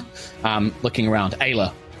everyone? Looking around.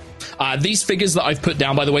 Ayla. These figures that I've put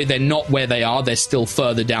down, by the way, they're not where they are. They're still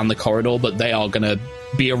further down the corridor, but they are going to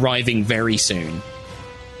be arriving very soon.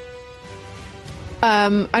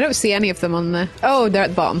 I don't see any of them on the... Oh, they're at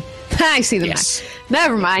the bottom. I see them Yes. now.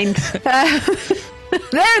 Never mind. There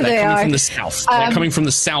they are. They're coming from the south. They're coming from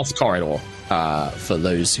the south corridor, for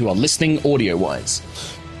those who are listening audio-wise.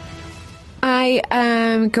 I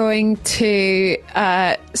am going to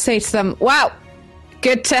say to them, wow,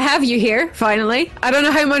 good to have you here, finally. I don't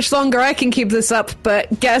know how much longer I can keep this up,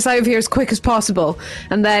 but get us out of here as quick as possible.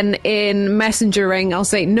 And then in messenger ring, I'll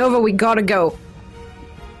say, Nova, we gotta go.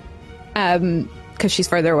 Because she's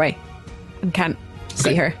further away and can't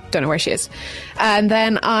see her. Don't know where she is. And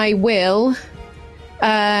then I will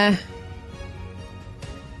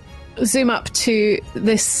zoom up to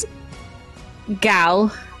this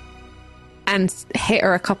gal and hit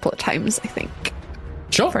her a couple of times, I think.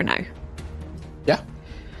 Sure. For now. Yeah.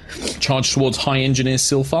 Charge towards High Engineer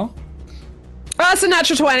Silfar. Oh, that's a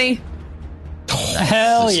natural 20.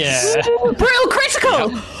 Hell yeah. Brutal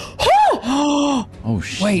critical! Oh,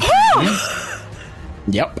 shit. Wait.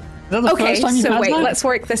 Yep. Is that the Okay, first time you've so had wait, that? let's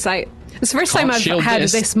work this out. It's the first time I've shield had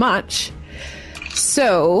this. this much.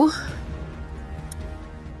 So,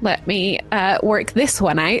 let me work this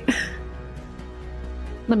one out.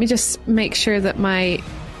 Let me just make sure that my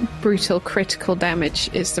brutal critical damage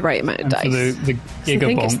is the right amount of And dice. for the So I think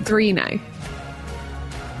Giga it's Bonk. 3 now.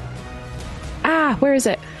 Ah, where is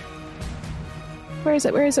it? Where is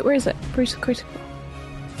it? Brutal critical.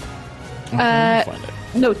 Find it.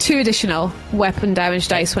 No, 2 additional weapon damage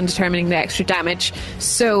dice when determining the extra damage.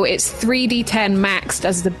 So it's 3d10 maxed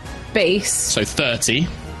as the base. So 30. So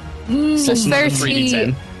Plus another 30.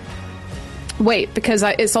 3d10. Wait, because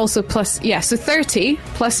it's also plus. Yeah, so 30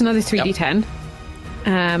 plus another 3d10.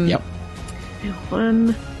 Yep. 1,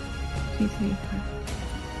 2, 3, 4,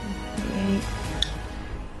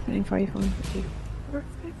 8, 44,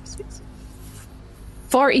 45, 6.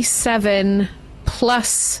 47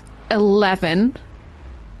 plus 11.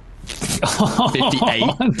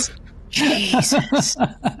 58. Jesus.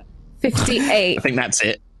 58. I think that's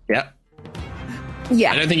it. Yep.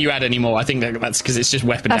 Yeah. I don't think you add any more. I think that's because it's just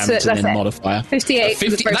weapon damage and then modifier. 58.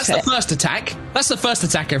 50, that's the first attack. That's the first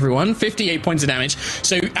attack, everyone. 58 points of damage.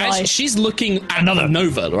 So as she's looking at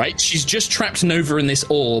Nova, right? She's just trapped Nova in this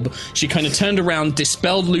orb. She kind of turned around,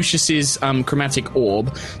 dispelled Lucius's chromatic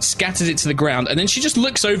orb, scattered it to the ground, and then she just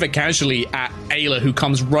looks over casually at Ayla, who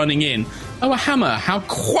comes running in. Oh, a hammer! How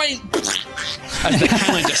quaint! As the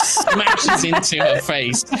hammer just smashes into her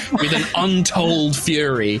face with an untold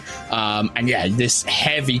fury. And yeah, this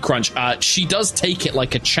heavy crunch. She does take it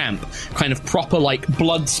like a champ. Kind of proper, like,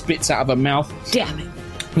 blood spits out of her mouth. Damn it.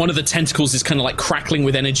 One of the tentacles is kind of like crackling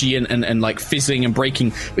with energy and like fizzing and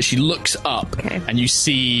breaking, but she looks up and you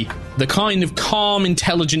see the kind of calm,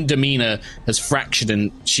 intelligent demeanor has fractured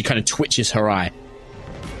and she kind of twitches her eye.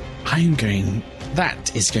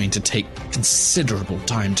 That is going to take considerable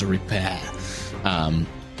time to repair.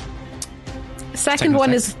 Second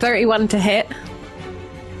one is 31 to hit.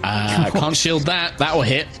 Can't shield that. That will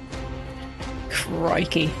hit.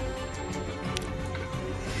 Crikey.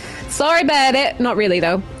 Sorry about it. Not really,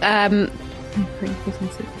 though.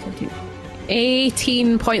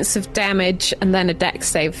 18 points of damage and then a dex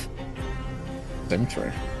save. Saving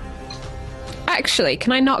throw. Actually,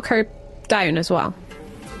 can I knock her down as well?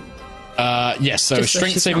 Yes, so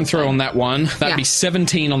strength saving throw on that one. That'd be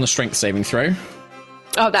 17 on the strength saving throw.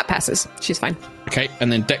 Oh, that passes. She's fine. Okay,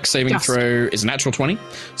 and then dex saving throw is a natural 20,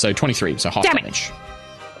 so 23, so half damage.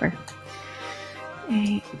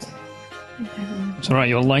 8. It's alright,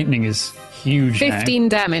 your lightning is huge 15 now.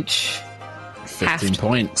 damage. 15 Halved.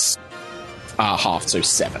 points. Half, so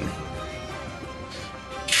 7.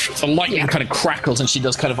 The lightning kind of crackles and she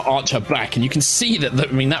does kind of arch her back, and you can see that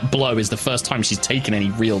that blow is the first time she's taken any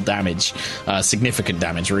real damage, significant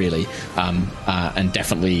damage really, and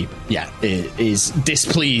definitely is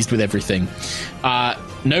displeased with everything.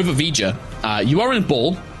 Nova Vija, you are in a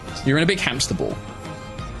ball. You're in a big hamster ball.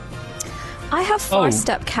 I have Far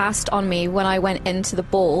Step cast on me when I went into the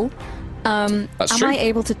ball. That's am true. I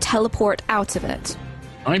able to teleport out of it?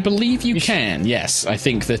 I believe you can, yes. I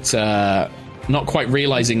think that not quite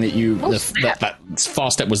realizing that that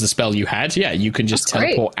Far Step was the spell you had, you can just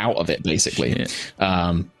teleport out of it, basically. Is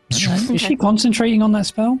she concentrating on that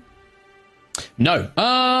spell? No.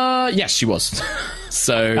 Yes, she was.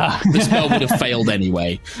 So the spell would have failed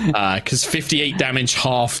anyway. Because 58 damage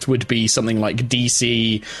halved would be something like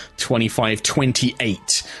DC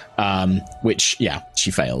 25-28. Which,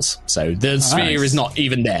 she fails. So the sphere is not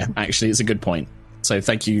even there, actually. It's a good point. So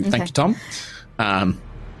thank you, Tom.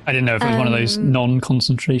 I didn't know if it was one of those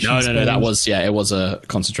non-concentration spells. No, that was, it was a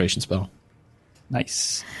concentration spell.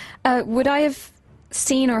 Nice. Would I have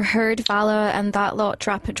seen or heard Vala and that lot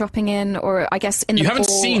dropping in, or I guess in the You haven't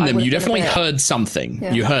ball, seen them, you definitely heard something.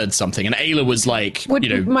 Yeah. You heard something, and Ayla was like, Would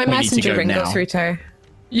my we messenger need to go ring now. go through to her?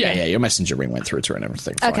 Yeah, your messenger ring went through to her and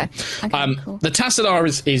everything. Okay. Fine. Cool. The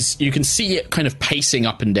Tassadar is you can see it kind of pacing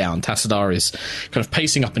up and down. Tassadar is kind of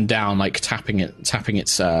pacing up and down, like tapping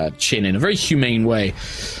its chin in a very humane way.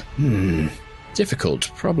 Difficult,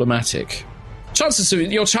 problematic.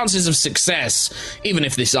 Your chances of success, even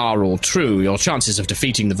if this are all true, your chances of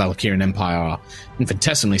defeating the Valkyrian Empire are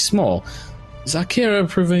infinitesimally small. Zakira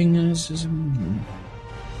proving...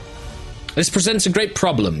 This presents a great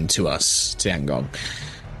problem to us, Tiangong.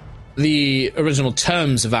 The original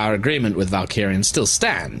terms of our agreement with Valkyrian still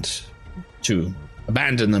stand. To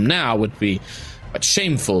abandon them now would be quite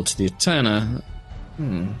shameful to the Eterna.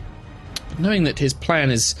 But knowing that his plan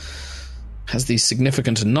has these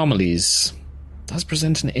significant anomalies does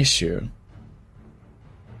present an issue.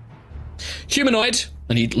 Humanoid,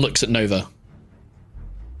 and he looks at Nova.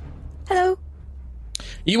 Hello.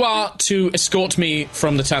 You are to escort me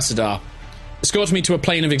from the Tassadar. Escort me to a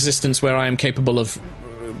plane of existence where I am capable of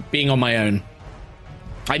being on my own.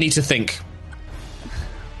 I need to think.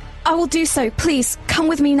 I will do so. Please, come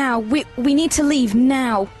with me now. We need to leave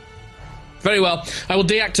now. Very well. I will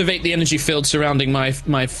deactivate the energy field surrounding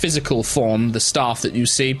my physical form, the staff that you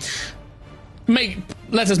see.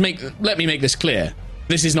 Let me make this clear.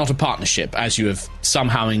 This is not a partnership, as you have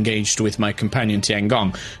somehow engaged with my companion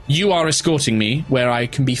Tiangong. You are escorting me where I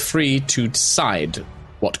can be free to decide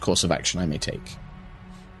what course of action I may take.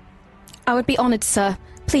 I would be honoured, sir.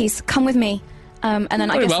 Please, come with me. And then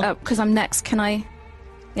Very I guess, well. because I'm next, can I...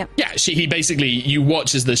 Yep. Yeah, he basically, you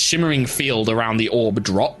watch as the shimmering field around the orb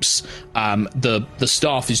drops. The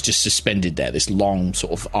staff is just suspended there, this long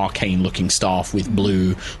sort of arcane-looking staff with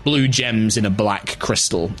blue gems in a black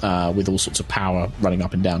crystal with all sorts of power running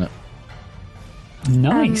up and down it.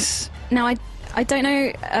 Nice. Now, I don't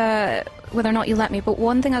know whether or not you let me, but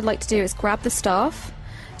one thing I'd like to do is grab the staff,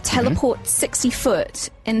 teleport 60 foot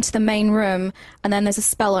into the main room, and then there's a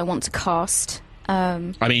spell I want to cast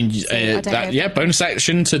I mean, bonus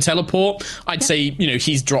action to teleport. I'd say,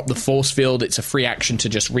 he's dropped the force field. It's a free action to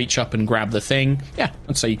just reach up and grab the thing. Yeah,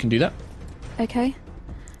 I'd say you can do that. Okay.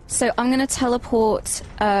 So I'm going to teleport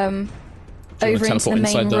over into the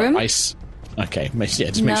main room. Ice? Okay, yeah,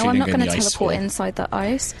 just make sure I'm you not going to teleport inside the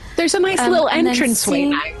ice. There's a nice little entranceway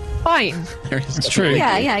now. Fine. It's true.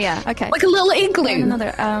 Yeah. Okay. Like a little igloo.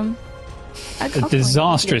 Another a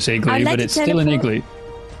disastrous igloo, but it's still an igloo.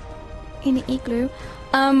 In an igloo.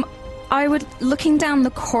 I would, looking down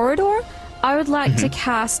the corridor, I would like to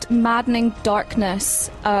cast Maddening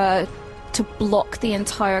Darkness to block the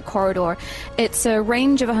entire corridor. It's a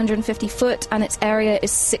range of 150 foot, and its area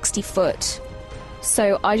is 60 foot.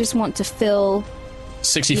 So I just want to fill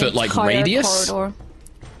 60 foot like radius? Corridor.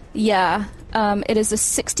 Yeah. It is a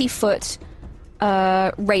 60 foot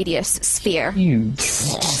radius sphere. Huge.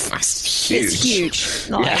 That's huge. It's huge.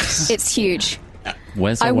 Nice. It's huge.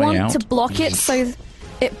 Where's the I way want out? to block it so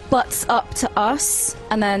it butts up to us,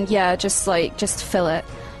 and then just fill it.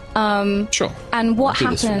 Sure. And what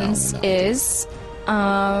happens is,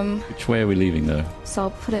 Which way are we leaving, though? so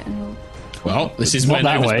I'll put it in. Well, this is where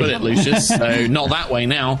Nova's put it, Lucius. So not that way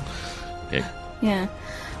now. Okay. Yeah.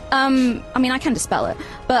 I mean, I can dispel it,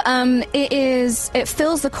 but it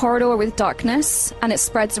fills the corridor with darkness, and it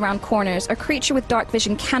spreads around corners. A creature with dark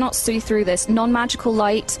vision cannot see through this. Non-magical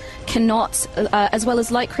light cannot, as well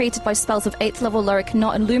as light created by spells of 8th level lower,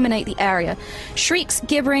 cannot illuminate the area. Shrieks,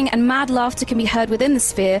 gibbering, and mad laughter can be heard within the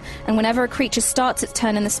sphere, and whenever a creature starts its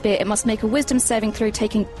turn in the sphere, it must make a wisdom saving throw,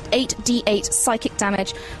 taking 8d8 psychic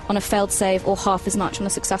damage on a failed save, or half as much on a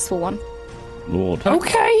successful one. Lord.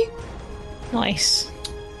 Okay. Nice.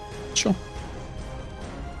 Sure.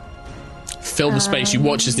 Fill the space. You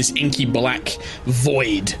watch as this inky black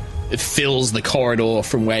void fills the corridor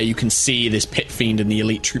from where you can see this pit fiend and the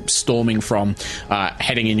elite troops storming from,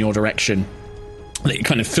 heading in your direction. It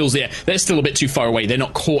kind of fills the air. They're still a bit too far away. They're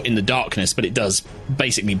not caught in the darkness, but it does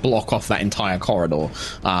basically block off that entire corridor.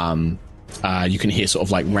 You can hear sort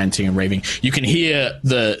of like ranting and raving. You can hear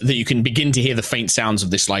you can begin to hear the faint sounds of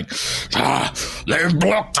this they've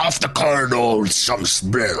blocked off the corridor with some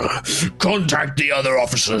spell. Contact the other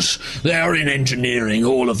officers. They are in engineering,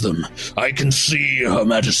 all of them. I can see Her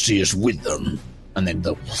Majesty is with them. And then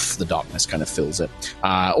the darkness kind of fills it.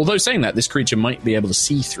 Although saying that, this creature might be able to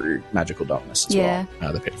see through magical darkness as well.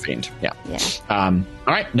 The pit fiend. Yeah. All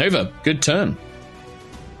right, Nova, good turn.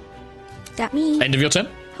 That me. End of your turn.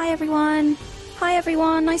 Hi everyone.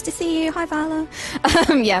 Nice to see you. Hi Vala.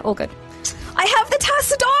 Yeah, all good. I have the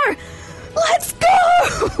Tassadar. Let's go.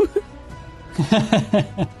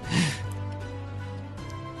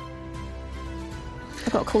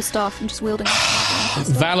 I've got a cool staff. I'm just wielding.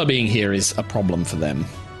 Valor being here is a problem for them.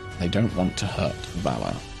 They don't want to hurt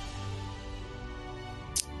Valor.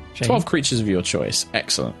 12 creatures of your choice.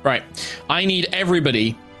 Excellent. Right. I need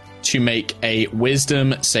everybody to make a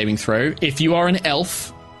wisdom saving throw. If you are an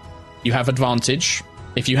elf, you have advantage.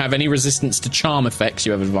 If you have any resistance to charm effects,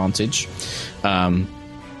 you have advantage.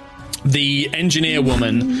 The engineer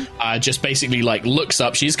woman just basically looks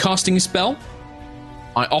up. She's casting a spell.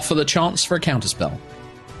 I offer the chance for a counterspell.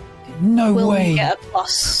 No way. You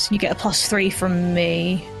get a +3 from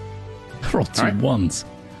me. Roll two ones.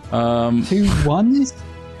 2 ones?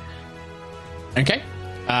 Okay.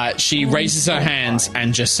 She raises her hands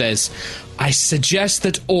and just says, I suggest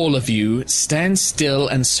that all of you stand still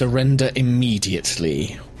and surrender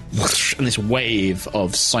immediately. And this wave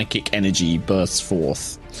of psychic energy bursts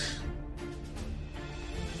forth.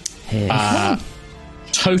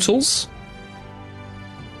 Totals?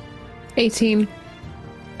 18.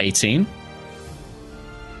 18.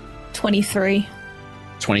 23.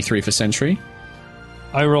 23 for Sentry.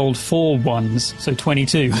 I rolled 4 ones, so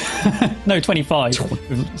 22. No, 25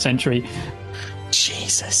 with Sentry.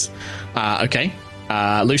 Jesus. Okay.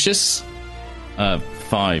 Lucius?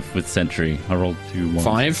 5 with Sentry. I rolled 2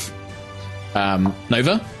 ones. 5.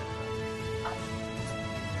 Nova?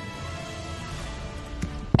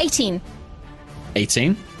 18.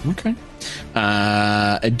 18. Okay.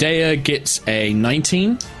 Adea gets a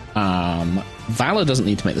 19. Valor doesn't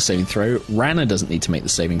need to make the saving throw. Rana doesn't need to make the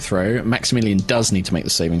saving throw. Maximilian does need to make the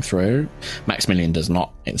saving throw. Maximilian does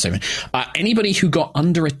not make the saving. Anybody who got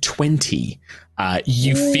under a 20,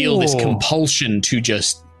 you feel this compulsion to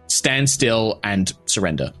just stand still and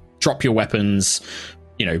surrender. Drop your weapons,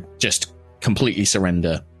 just completely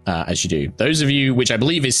surrender as you do. Those of you, which I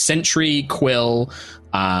believe is Sentry, Quill,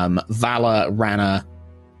 Valor, Rana,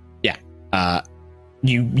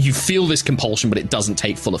 you feel this compulsion, but it doesn't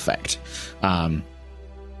take full effect. Okay.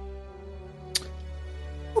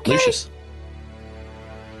 Lucius.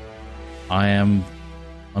 I am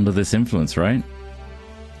under this influence, right?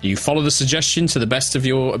 You follow the suggestion to the best of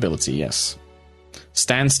your ability, yes.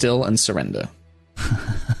 Stand still and surrender.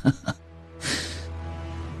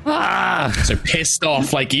 So pissed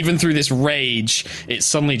off, like even through this rage, it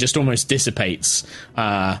suddenly just almost dissipates,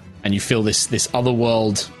 and you feel this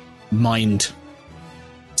otherworld mind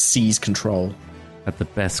seize control. At the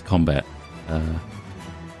best combat,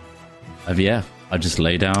 I just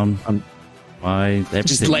lay down.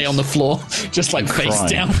 Just lay on the floor, just like face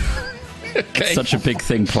crying. down. Okay. Such a big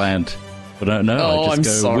thing planned, but I don't know. Oh, I just I'm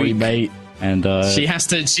go sorry, weak, mate. And she has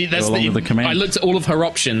to. That's the command. I looked at all of her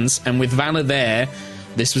options, and with Valor there,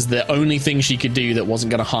 this was the only thing she could do that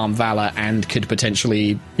wasn't going to harm Valor and could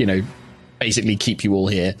potentially, basically keep you all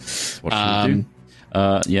here. What should we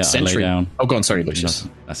do? Sentry. I lay down. Oh, go on. Sorry, Lucius.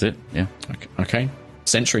 That's it. Yeah. Okay.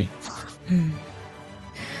 Sentry.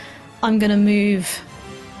 I'm going to move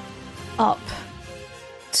up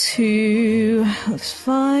to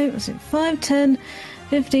 5, 10,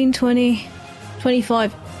 15, 20,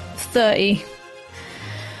 25, 30.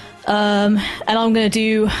 And I'm going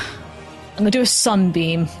to do a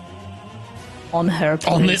sunbeam on her.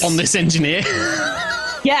 On this engineer?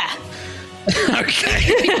 Yeah. Okay.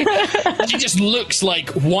 She just looks like,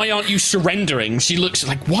 why aren't you surrendering? She looks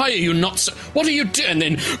like, why are you not? What are you doing? And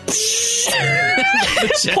then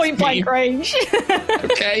point blank range.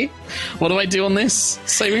 Okay. What do I do on this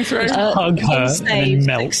saving throw? Hug her and then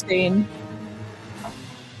melt. 16.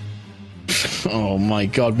 Oh my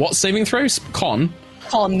god! What saving throws? Con,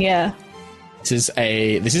 yeah. This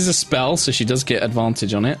is a spell, so she does get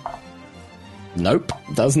advantage on it. Nope,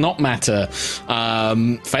 does not matter.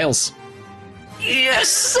 Fails.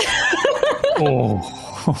 Yes. Oh.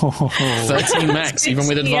 13 max, even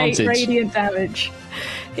with advantage. Radiant damage.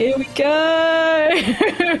 Here we go.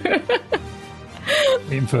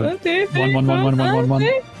 Aim for 1.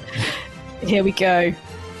 Here we go.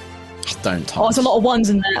 Don't touch. Oh, there's a lot of ones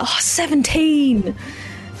in there. Oh, 17.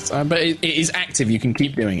 But it is active. You can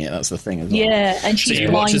keep doing it. That's the thing as well. Yeah, and she's so you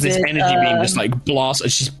blinded. watch as this energy beam just like blasts,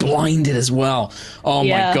 and she's blinded as well. Oh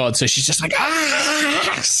my god! So she's just like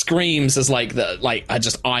screams as her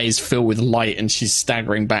just eyes fill with light, and she's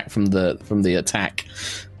staggering back from the attack.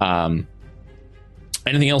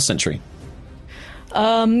 Anything else, Sentry?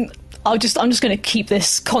 I'm just going to keep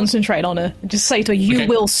this, concentrate on her, and just say to her, "You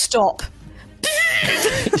will stop."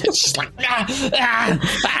 She's like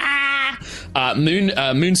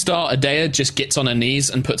Moonstar Adea just gets on her knees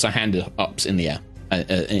and puts her hand up in the air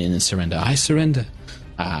in surrender. I surrender.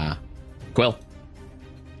 Quill.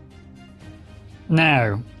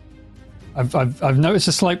 Now, I've noticed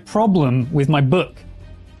a slight problem with my book.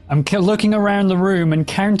 I'm looking around the room and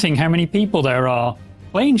counting how many people there are.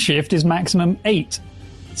 Plane shift is maximum 8.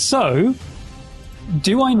 So,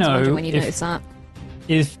 do I know when you notice that?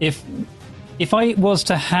 If I was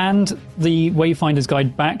to hand the Wayfinder's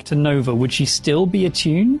Guide back to Nova, would she still be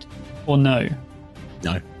attuned, or no?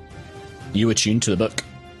 No. You attuned to the book.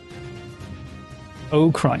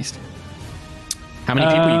 Oh, Christ. How many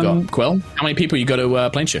people you got, Quill? How many people you got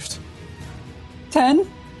to plane shift? 10.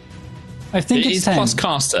 I think it's 10. Plus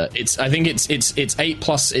caster. I think it's 8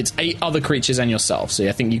 plus. It's 8 other creatures and yourself. So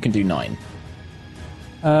I think you can do 9.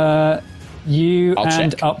 I'll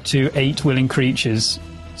and check. Up to 8 willing creatures.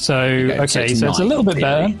 So so it's a little bit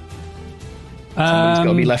better. Somebody's got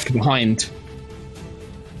to be left behind.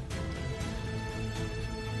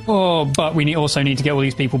 Oh, but we also need to get all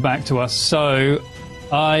these people back to us. So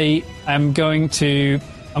I'm going to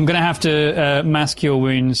have to mass cure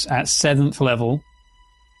wounds at 7th level,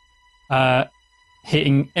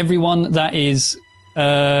 hitting everyone that is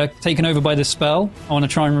taken over by the spell. I want to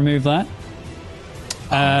try and remove that.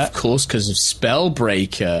 Of course, because of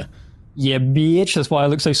Spellbreaker. Yeah, bitch. That's why I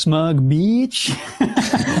look so smug, bitch.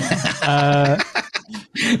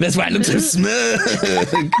 That's why I look so smug.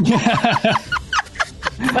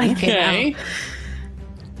 Okay.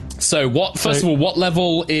 So, first of all, what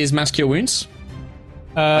level is Mass Cure Wounds?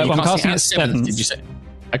 I'm casting at 7th. Did you say?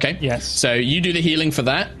 Okay. Yes. So you do the healing for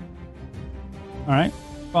that. All right.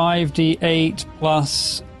 5d8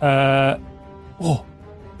 plus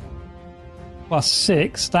plus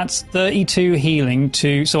 6. That's 32 healing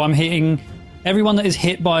so I'm hitting everyone that is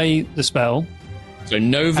hit by the spell. So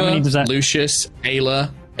Nova, Lucius, Ayla,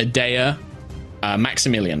 Adea,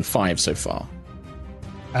 Maximilian, 5 so far.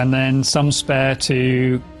 And then some spare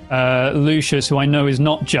to Lucius, who I know is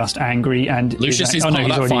not just angry and Lucius is part of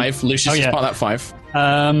that 5. Lucius is part of that 5.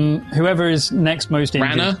 Whoever is next most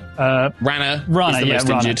injured. Rana is the most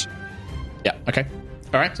injured. Yeah, okay.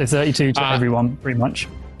 All right. So 32 to everyone, pretty much.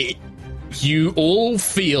 you all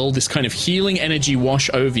feel this kind of healing energy wash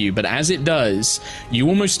over you, but as it does, you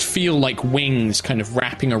almost feel like wings kind of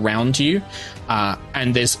wrapping around you,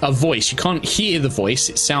 and there's a voice. You can't hear the voice.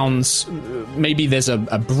 It sounds, maybe there's a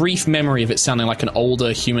brief memory of it sounding like an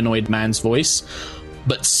older humanoid man's voice,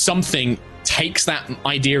 but something takes that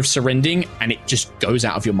idea of surrendering and it just goes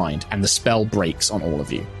out of your mind, and the spell breaks on all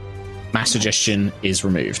of you. Mass suggestion is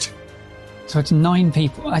removed. So it's 9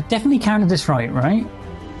 people. I definitely counted this right?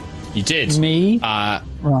 You did. Me,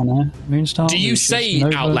 Rana, Moonstar. Do you say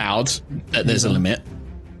Nova, out loud that there's a limit?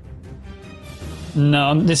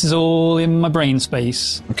 No, this is all in my brain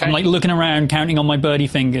space. Okay. I'm like looking around, counting on my birdie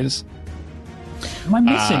fingers. Am I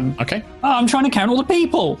missing? Okay. Oh, I'm trying to count all the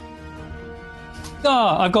people.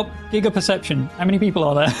 I've got giga perception. How many people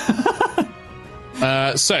are there?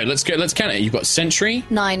 So let's count it. You've got Sentry,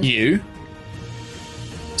 9. You,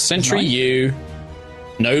 Sentry, 9. you,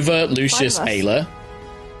 Nova, Lucius, 5 of us. Ayla.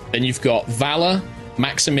 Then you've got Vala,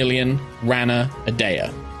 Maximilian, Rana,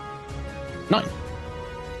 Adea. 9.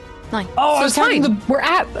 9. Oh, I So was it's counting fine. the. We're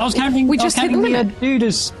at. I was counting. We I was just hit the counting limit. dude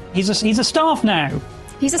as he's a staff now.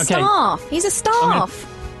 He's a Okay. staff. He's a staff.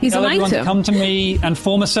 He's Tell an everyone to item. come to me and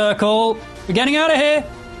form a circle. We're getting out of here.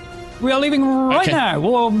 We are leaving right Okay. now,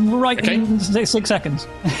 or right Okay. in 6 seconds.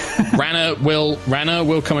 Rana will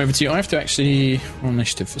come over to you. I have to actually roll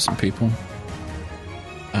initiative for some people.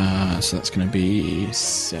 So that's going to be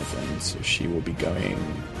 7. So she will be going.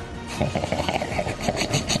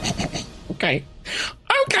 Okay.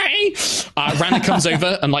 Rana comes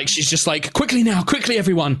over and like she's just like, quickly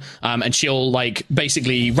everyone. And she'll like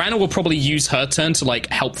basically Rana will probably use her turn to like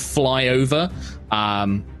help fly over,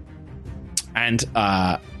 and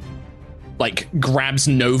like grabs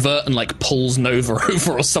Nova and like pulls Nova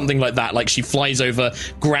over or something like that. Like she flies over,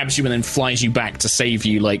 grabs you, and then flies you back to save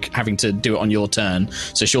you, like having to do it on your turn.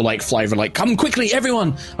 So she'll like fly over, like, come quickly,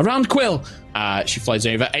 everyone, around Quill. She flies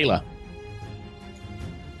over. Ayla.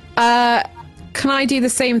 Can I do the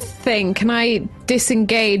same thing? Can I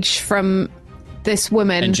disengage from this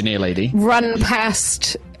woman? Engineer lady. Run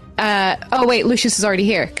past. Oh wait, Lucius is already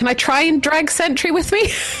here. Can I try and drag Sentry with me?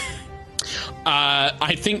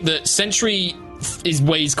 I think that Sentry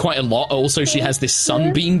weighs quite a lot. Also, she has this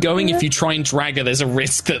sunbeam going. If you try and drag her, there's a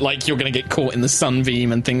risk that like you're going to get caught in the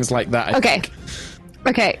sunbeam and things like that. I think.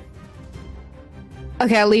 Okay,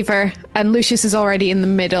 I'll leave her. And Lucius is already in the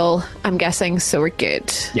middle, I'm guessing, so we're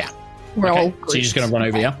good. Yeah. We're all Okay. good. So you're just going to run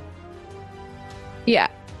over, yeah? Yeah.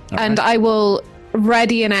 And I will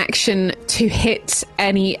ready an action to hit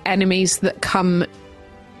any enemies that come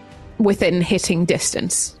within hitting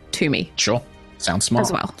distance to me. Sure. Sounds smart.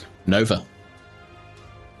 As well. Nova.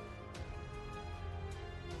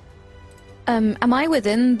 Am I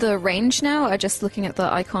within the range now? Or just looking at the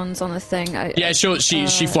icons on the thing? Yeah, sure. She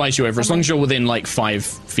flies you over as long as you're within like 5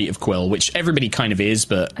 feet of Quill, which everybody kind of is,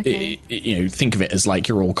 but Okay. you know, think of it as like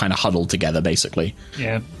you're all kind of huddled together, basically.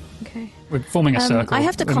 Yeah, Okay. we're forming a circle. I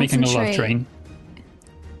have to we're making a love concentrate. train.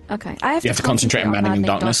 Okay. I have You have to concentrate on Maddening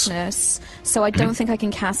Darkness. So I don't think I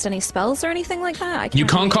can cast any spells or anything like that. You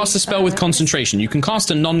can't really, cast a spell with concentration. You can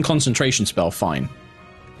cast a non-concentration spell, fine.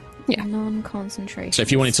 Yeah. Non-concentration. So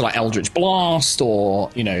if you wanted to like Eldritch Blast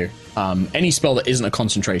or, you know, any spell that isn't a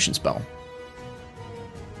concentration spell.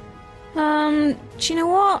 Do you know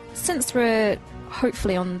what? Since we're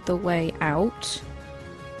hopefully on the way out,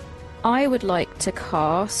 I would like to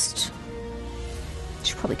cast.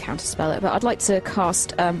 Should probably counterspell it, but I'd like to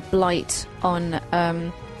cast Blight on.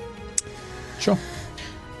 Sure.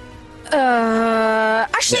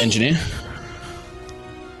 Actually, The engineer.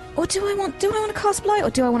 or do I want to cast Blight, or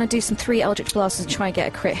do I want to do some 3 Eldritch Blasts and try and get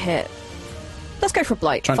a crit hit? Let's go for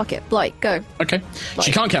Blight. Fuck it, Blight, go. Okay.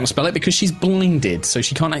 She can't counterspell it because she's blinded, so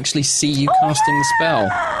she can't actually see you casting the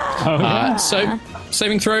spell. So,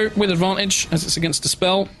 saving throw with advantage as it's against a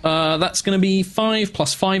spell. That's going to be 5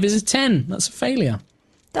 plus 5 is a 10. That's a failure.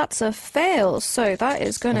 That's a fail. So that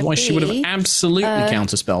is going to be. Otherwise, she would have absolutely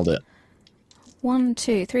counterspelled it. 1,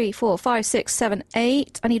 2, 3, 4, 5, 6, 7,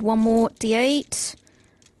 8. I need one more D8.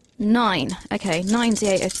 9. Okay, 9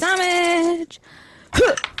 D8 of damage.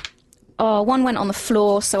 Oh, one went on the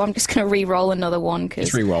floor, so I'm just going to re-roll another one.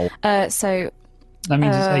 Just re-roll. So That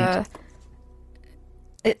means it's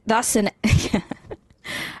 8. that's an.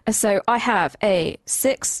 So I have a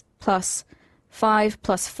 6 plus 5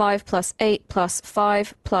 plus 5 plus 8 plus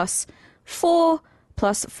 5 plus 4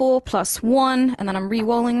 plus 4 plus 1, and then I'm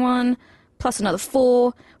re-rolling 1, plus another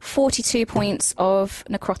 4, 42 points of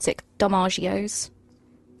necrotic damagios.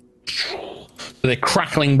 The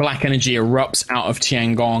crackling black energy erupts out of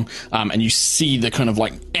Tiangong, and you see the kind of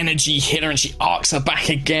like energy hit her, and she arcs her back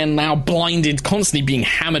again, now blinded, constantly being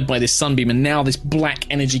hammered by this sunbeam, and now this black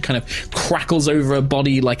energy kind of crackles over her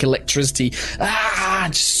body like electricity,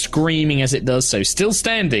 just screaming as it does so. Still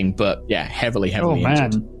standing, but yeah, heavily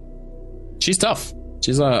injured. She's tough.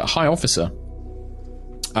 She's a high officer.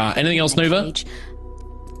 Anything else, Nova?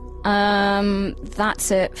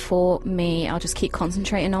 That's it for me. I'll just keep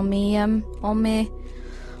concentrating on me,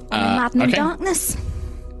 maddening darkness.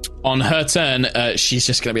 On her turn, she's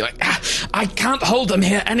just going to be like, I can't hold them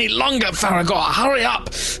here any longer, Faragor. Hurry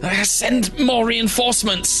up. Send more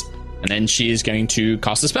reinforcements. And then she is going to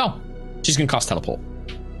cast a spell. She's going to cast teleport.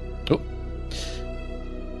 Oh.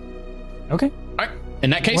 Okay. All right. In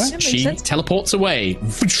that case, she teleports away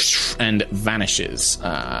and vanishes,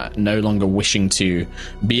 no longer wishing to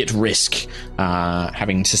be at risk,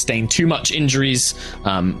 having sustained too much injuries,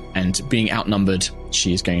 and being outnumbered.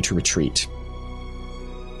 She is going to retreat.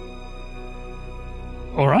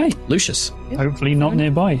 All right. Lucius. Hopefully not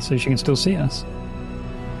nearby, so she can still see us.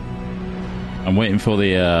 I'm waiting for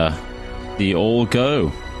the all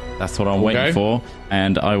go. That's what I'm waiting for.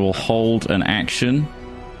 And I will hold an action.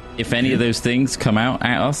 If any of those things come out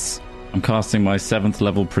at us, I'm casting my 7th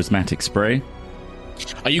level prismatic spray.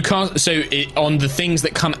 Are you on the things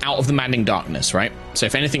that come out of the maddening darkness, right? So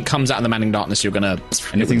if anything comes out of the maddening darkness, you're gonna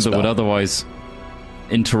anything that would otherwise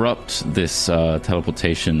interrupt this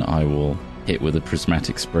teleportation, I will hit with a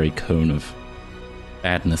prismatic spray cone of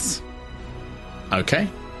badness. Okay.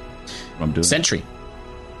 What I'm doing. Sentry.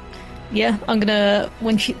 Yeah, I'm gonna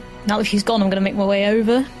now that she's gone, I'm gonna make my way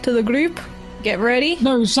over to the group. Get ready.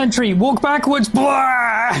 No, Sentry, walk backwards.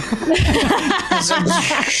 I'm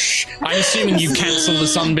assuming you cancel the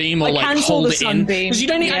sunbeam or hold it in. Because you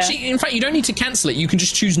don't need, in fact, you don't need to cancel it. You can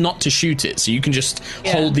just choose not to shoot it. So you can just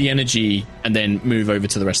hold the energy and then move over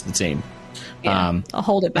to the rest of the team. Yeah, I'll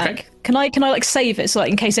hold it back. Okay. Can I like save it so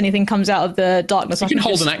like in case anything comes out of the darkness, you can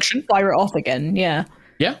hold an action. Fire it off again. Yeah.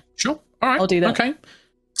 Yeah, sure. All right. I'll do that. Okay.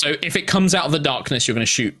 So if it comes out of the darkness, you're going to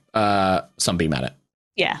shoot sunbeam at it.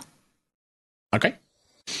 Yeah. Okay.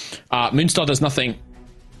 Moonstar does nothing.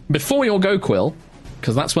 Before we all go, Quill,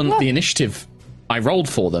 because that's when the initiative I rolled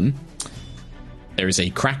for them, there is a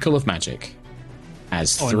crackle of magic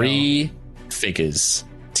as 3 figures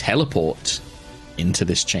teleport into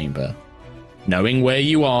this chamber. Knowing where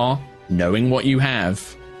you are, knowing what you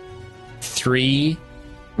have, 3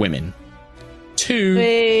 women. 2,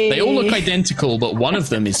 they all look identical, but one of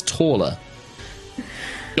them is taller.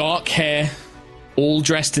 Dark hair, all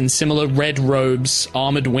dressed in similar red robes,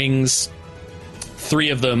 armored wings. 3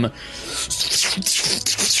 of them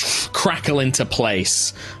crackle into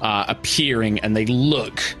place, appearing, and they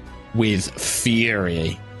look with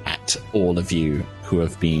fury at all of you who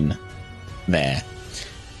have been there.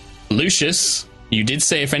 Lucius, you did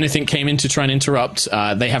say if anything came in to try and interrupt.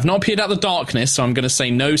 They have not appeared out of the darkness, so I'm going to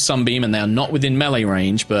say no sunbeam, and they are not within melee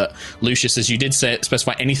range. But Lucius, as you did say,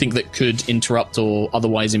 specify anything that could interrupt or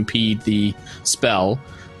otherwise impede the spell.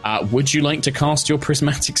 Would you like to cast your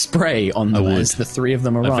prismatic spray on them as the 3 of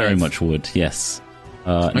them arrive? I very much would, yes.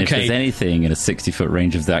 If there's anything in a 60-foot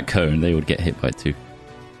range of that cone, they would get hit by 2.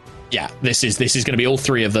 Yeah, this is going to be all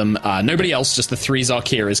 3 of them. Nobody else, just the 3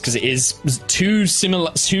 Zarkiras, because it is 2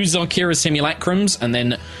 Zarkira simulacrums, and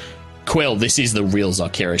then Quill, this is the real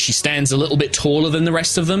Zarkira. She stands a little bit taller than the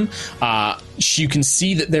rest of them. You can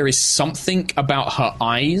see that there is something about her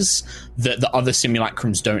eyes that the other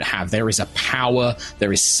simulacrums don't have. There is a power,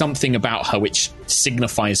 there is something about her which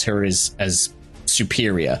signifies her as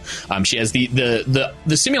superior. She has the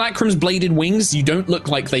simulacrum's bladed wings. You don't look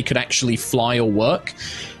like they could actually fly or work.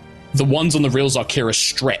 The ones on the real Zarkira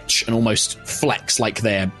stretch and almost flex like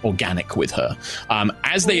they're organic with her.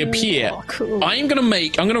 As they appear, cool. I'm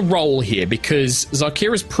gonna roll here because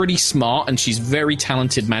Zarkira's pretty smart and she's very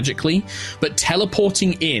talented magically, but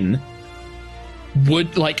teleporting in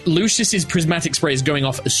would, like, Lucius's prismatic spray is going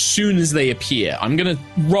off as soon as they appear. I'm gonna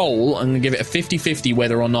roll and give it a 50-50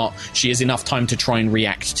 whether or not she has enough time to try and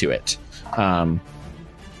react to it.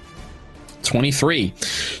 23.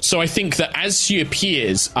 So I think that as she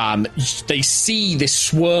appears, they see this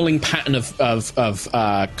swirling pattern of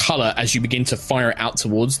color as you begin to fire it out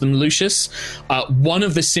towards them, Lucius. One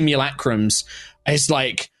of the simulacrums is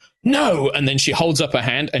like, no! And then she holds up her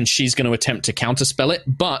hand and she's going to attempt to counterspell it,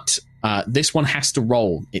 but this one has to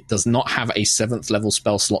roll. It does not have a 7th level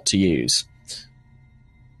spell slot to use.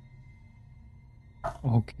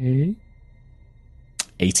 Okay.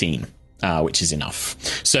 18. which is enough.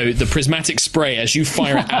 So the prismatic spray, as you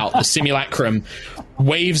fire it out, the simulacrum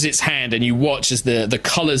waves its hand, and you watch as the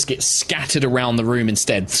colors get scattered around the room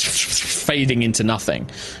instead, fading into nothing.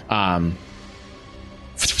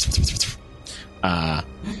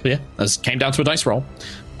 Yeah, as came down to a dice roll.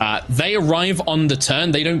 They arrive on the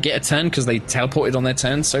turn. They don't get a turn because they teleported on their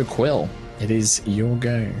turn. So Quill, it is your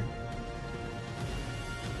go.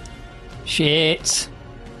 Shit.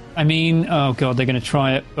 I mean, oh god, they're going to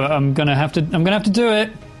try it, but I'm going to have to do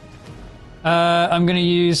it. I'm going to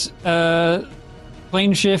use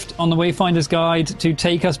plane shift on the Wayfinder's Guide to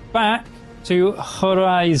take us back to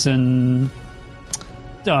Horizon.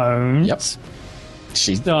 Don't. Yep.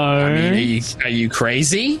 Don't. I mean, are you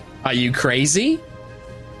crazy? Are you crazy?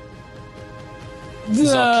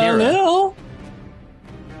 Zakira.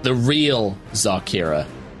 The real Zakira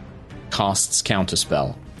casts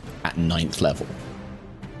Counterspell at 9th level.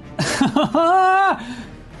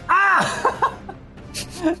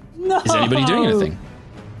 No. Is anybody doing anything?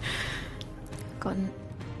 Got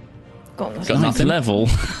nothing. Level.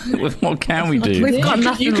 What can we do? We've got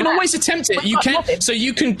nothing. You can always attempt it. You can. So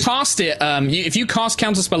you can cast it. If you cast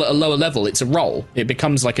Counterspell at a lower level, it's a roll. It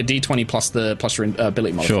becomes like a D20 plus your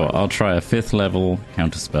ability modifier. Sure, I'll try a 5th level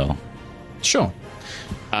Counterspell. Sure.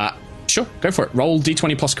 Sure, go for it. Roll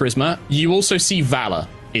D20 plus Charisma. You also see Valor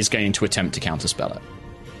is going to attempt to counterspell it.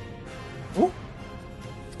 Ooh.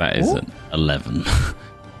 That is an 11.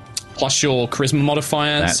 Plus your Charisma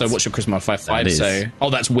modifier. So what's your Charisma modifier? 5. So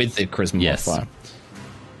that's with the Charisma modifier.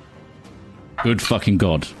 Good fucking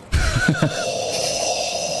god.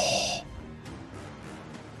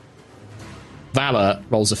 Valor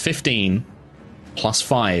rolls a 15 plus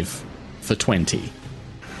 5 for 20.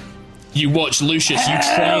 You watch Lucius, you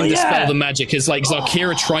try and dispel the magic as like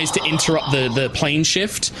Zakira tries to interrupt the plane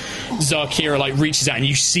shift. Zakira like reaches out and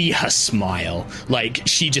you see her smile. Like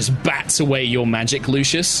she just bats away your magic,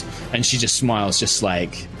 Lucius, and she just smiles just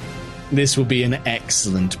like, this will be an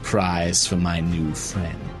excellent prize for my new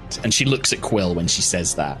friend. And she looks at Quill when she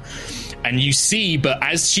says that. And you see, but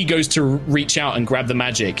as she goes to reach out and grab the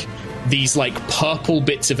magic, these like purple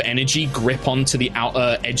bits of energy grip onto the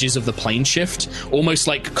outer edges of the plane shift, almost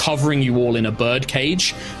like covering you all in a bird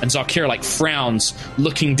cage. And Zakira like frowns,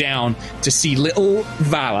 looking down to see little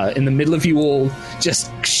Valor in the middle of you all,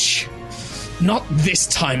 just, shh, not this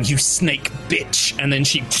time, you snake bitch. And then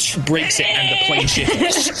she breaks it and the plane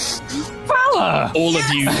shift. Valor! All of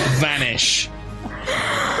you vanish.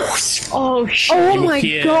 Oh, shit. Oh my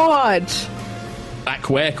god. Back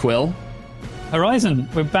where, Quill? Horizon.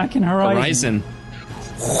 We're back in Horizon.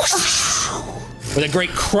 With a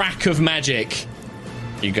great crack of magic,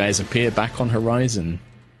 you guys appear back on Horizon.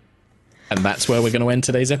 And that's where we're going to end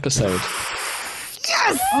today's episode.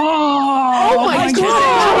 Yes! Oh my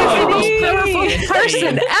god! Most powerful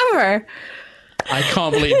person ever! I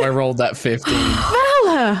can't believe I rolled that 15.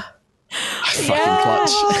 Valor! Fucking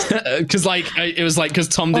clutch. Because it was like, because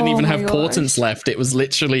Tom didn't even have portents left. It was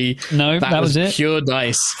literally that was it. Pure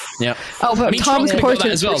dice. Yep. Oh, but Tom's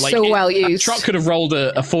portents were so well used. Truck could have rolled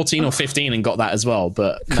a 14 or 15 and got that as well,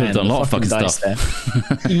 but could have done a lot of fucking stuff there.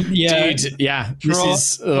 Dude, yeah,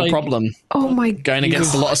 this is a problem. Oh my god, going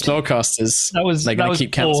against a lot of spellcasters. They're going to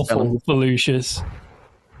keep awful for Lucius.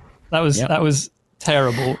 That was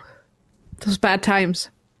terrible. Those bad times.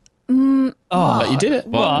 But you did it.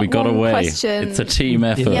 Well, we got away. Question. It's a team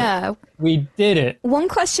effort. Yeah, we did it. One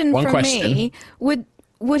question from me: Would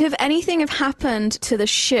have anything have happened to the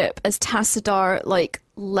ship as Tassadar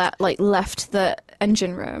left the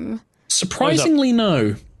engine room? Surprisingly,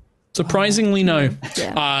 no. Surprisingly, no.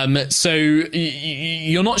 Yeah. So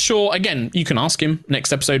you're not sure. Again, you can ask him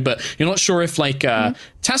next episode, but you're not sure if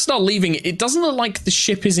Tassadar leaving. It doesn't look like the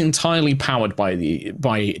ship is entirely powered by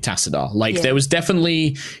Tassadar. There was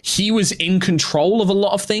definitely, he was in control of a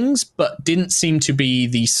lot of things, but didn't seem to be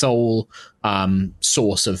the sole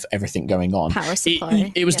source of everything going on. Power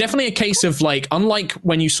supply. It was definitely a case of unlike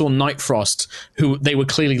when you saw Nightfrost, who they were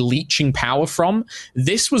clearly leeching power from.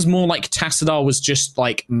 This was more like Tassadar was just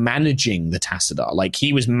managing the Tassadar.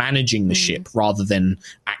 He was managing the ship rather than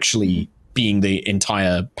actually being the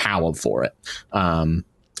entire power for it.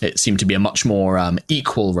 It seemed to be a much more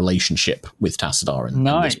equal relationship with Tassadar and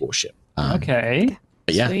this warship. Okay.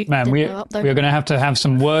 But yeah. Sweet. Man, we're going to have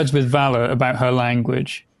some words with Valor about her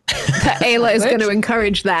language. Ayla is going to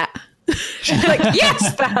encourage that. She's like,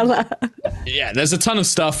 yes, Valor. Yeah, there's a ton of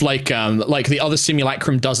stuff like the other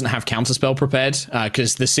simulacrum doesn't have counterspell prepared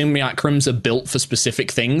because the simulacrums are built for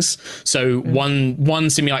specific things. So one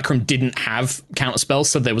simulacrum didn't have counterspells,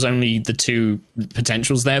 so there was only the 2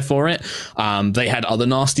 potentials there for it. They had other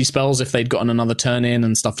nasty spells if they'd gotten another turn in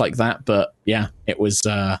and stuff like that. But yeah, it was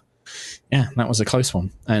yeah, that was a close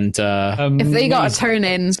one. And if they got a turn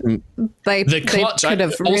in, they could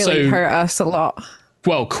have really hurt us a lot.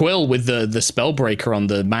 Well, Quill with the Spellbreaker on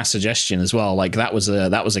the Mass Suggestion as well. Like that was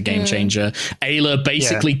a game changer. Ayla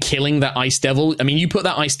basically killing that Ice Devil. I mean, you put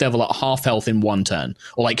that Ice Devil at half health in one turn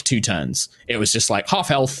or like 2 turns. It was just like half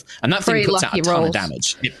health, and that thing puts out a ton of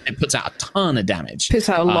damage. It puts out a ton of damage. Puts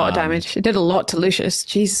out a lot of damage. It did a lot to Lucius.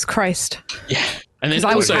 Jesus Christ. Yeah, and then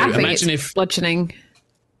also imagine if bludgeoning.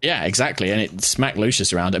 Yeah, exactly. And it smacked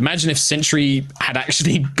Lucius around. Imagine if Sentry had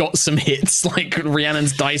actually got some hits, like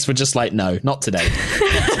Rhiannon's dice were just like, no, not today.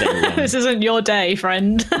 Not today, this isn't your day,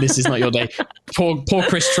 friend. This is not your day. Poor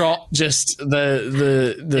Chris Trott, just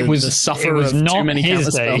the sufferer of too many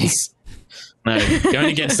counterspells. No, going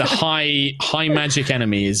against a high magic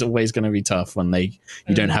enemy is always going to be tough when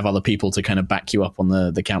you don't have other people to kind of back you up on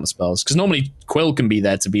the counterspells. Because normally Quill can be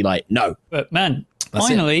there to be like, no. But man,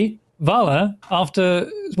 finally... Vala, after,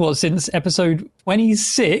 since episode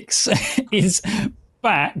 26, is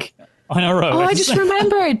back on her own. Oh, I just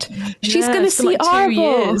remembered. She's going to see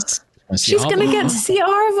Arvel. She's going to get to see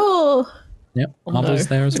Arvel. Yep, Arvel's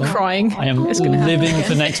there as well. Crying. I am living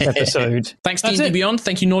for next episode. Thanks, D&D Beyond.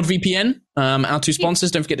 Thank you, NordVPN, our 2 sponsors.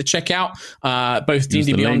 Don't forget to check out both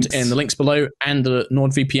D&D Beyond in the links below and the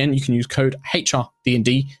NordVPN. You can use code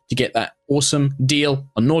HRDND to get that awesome deal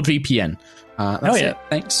on NordVPN. That's it.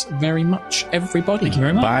 Thanks very much, everybody. Thank you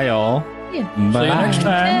very much. Bye, all. Yeah. Bye. See you next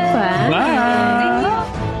time. Bye.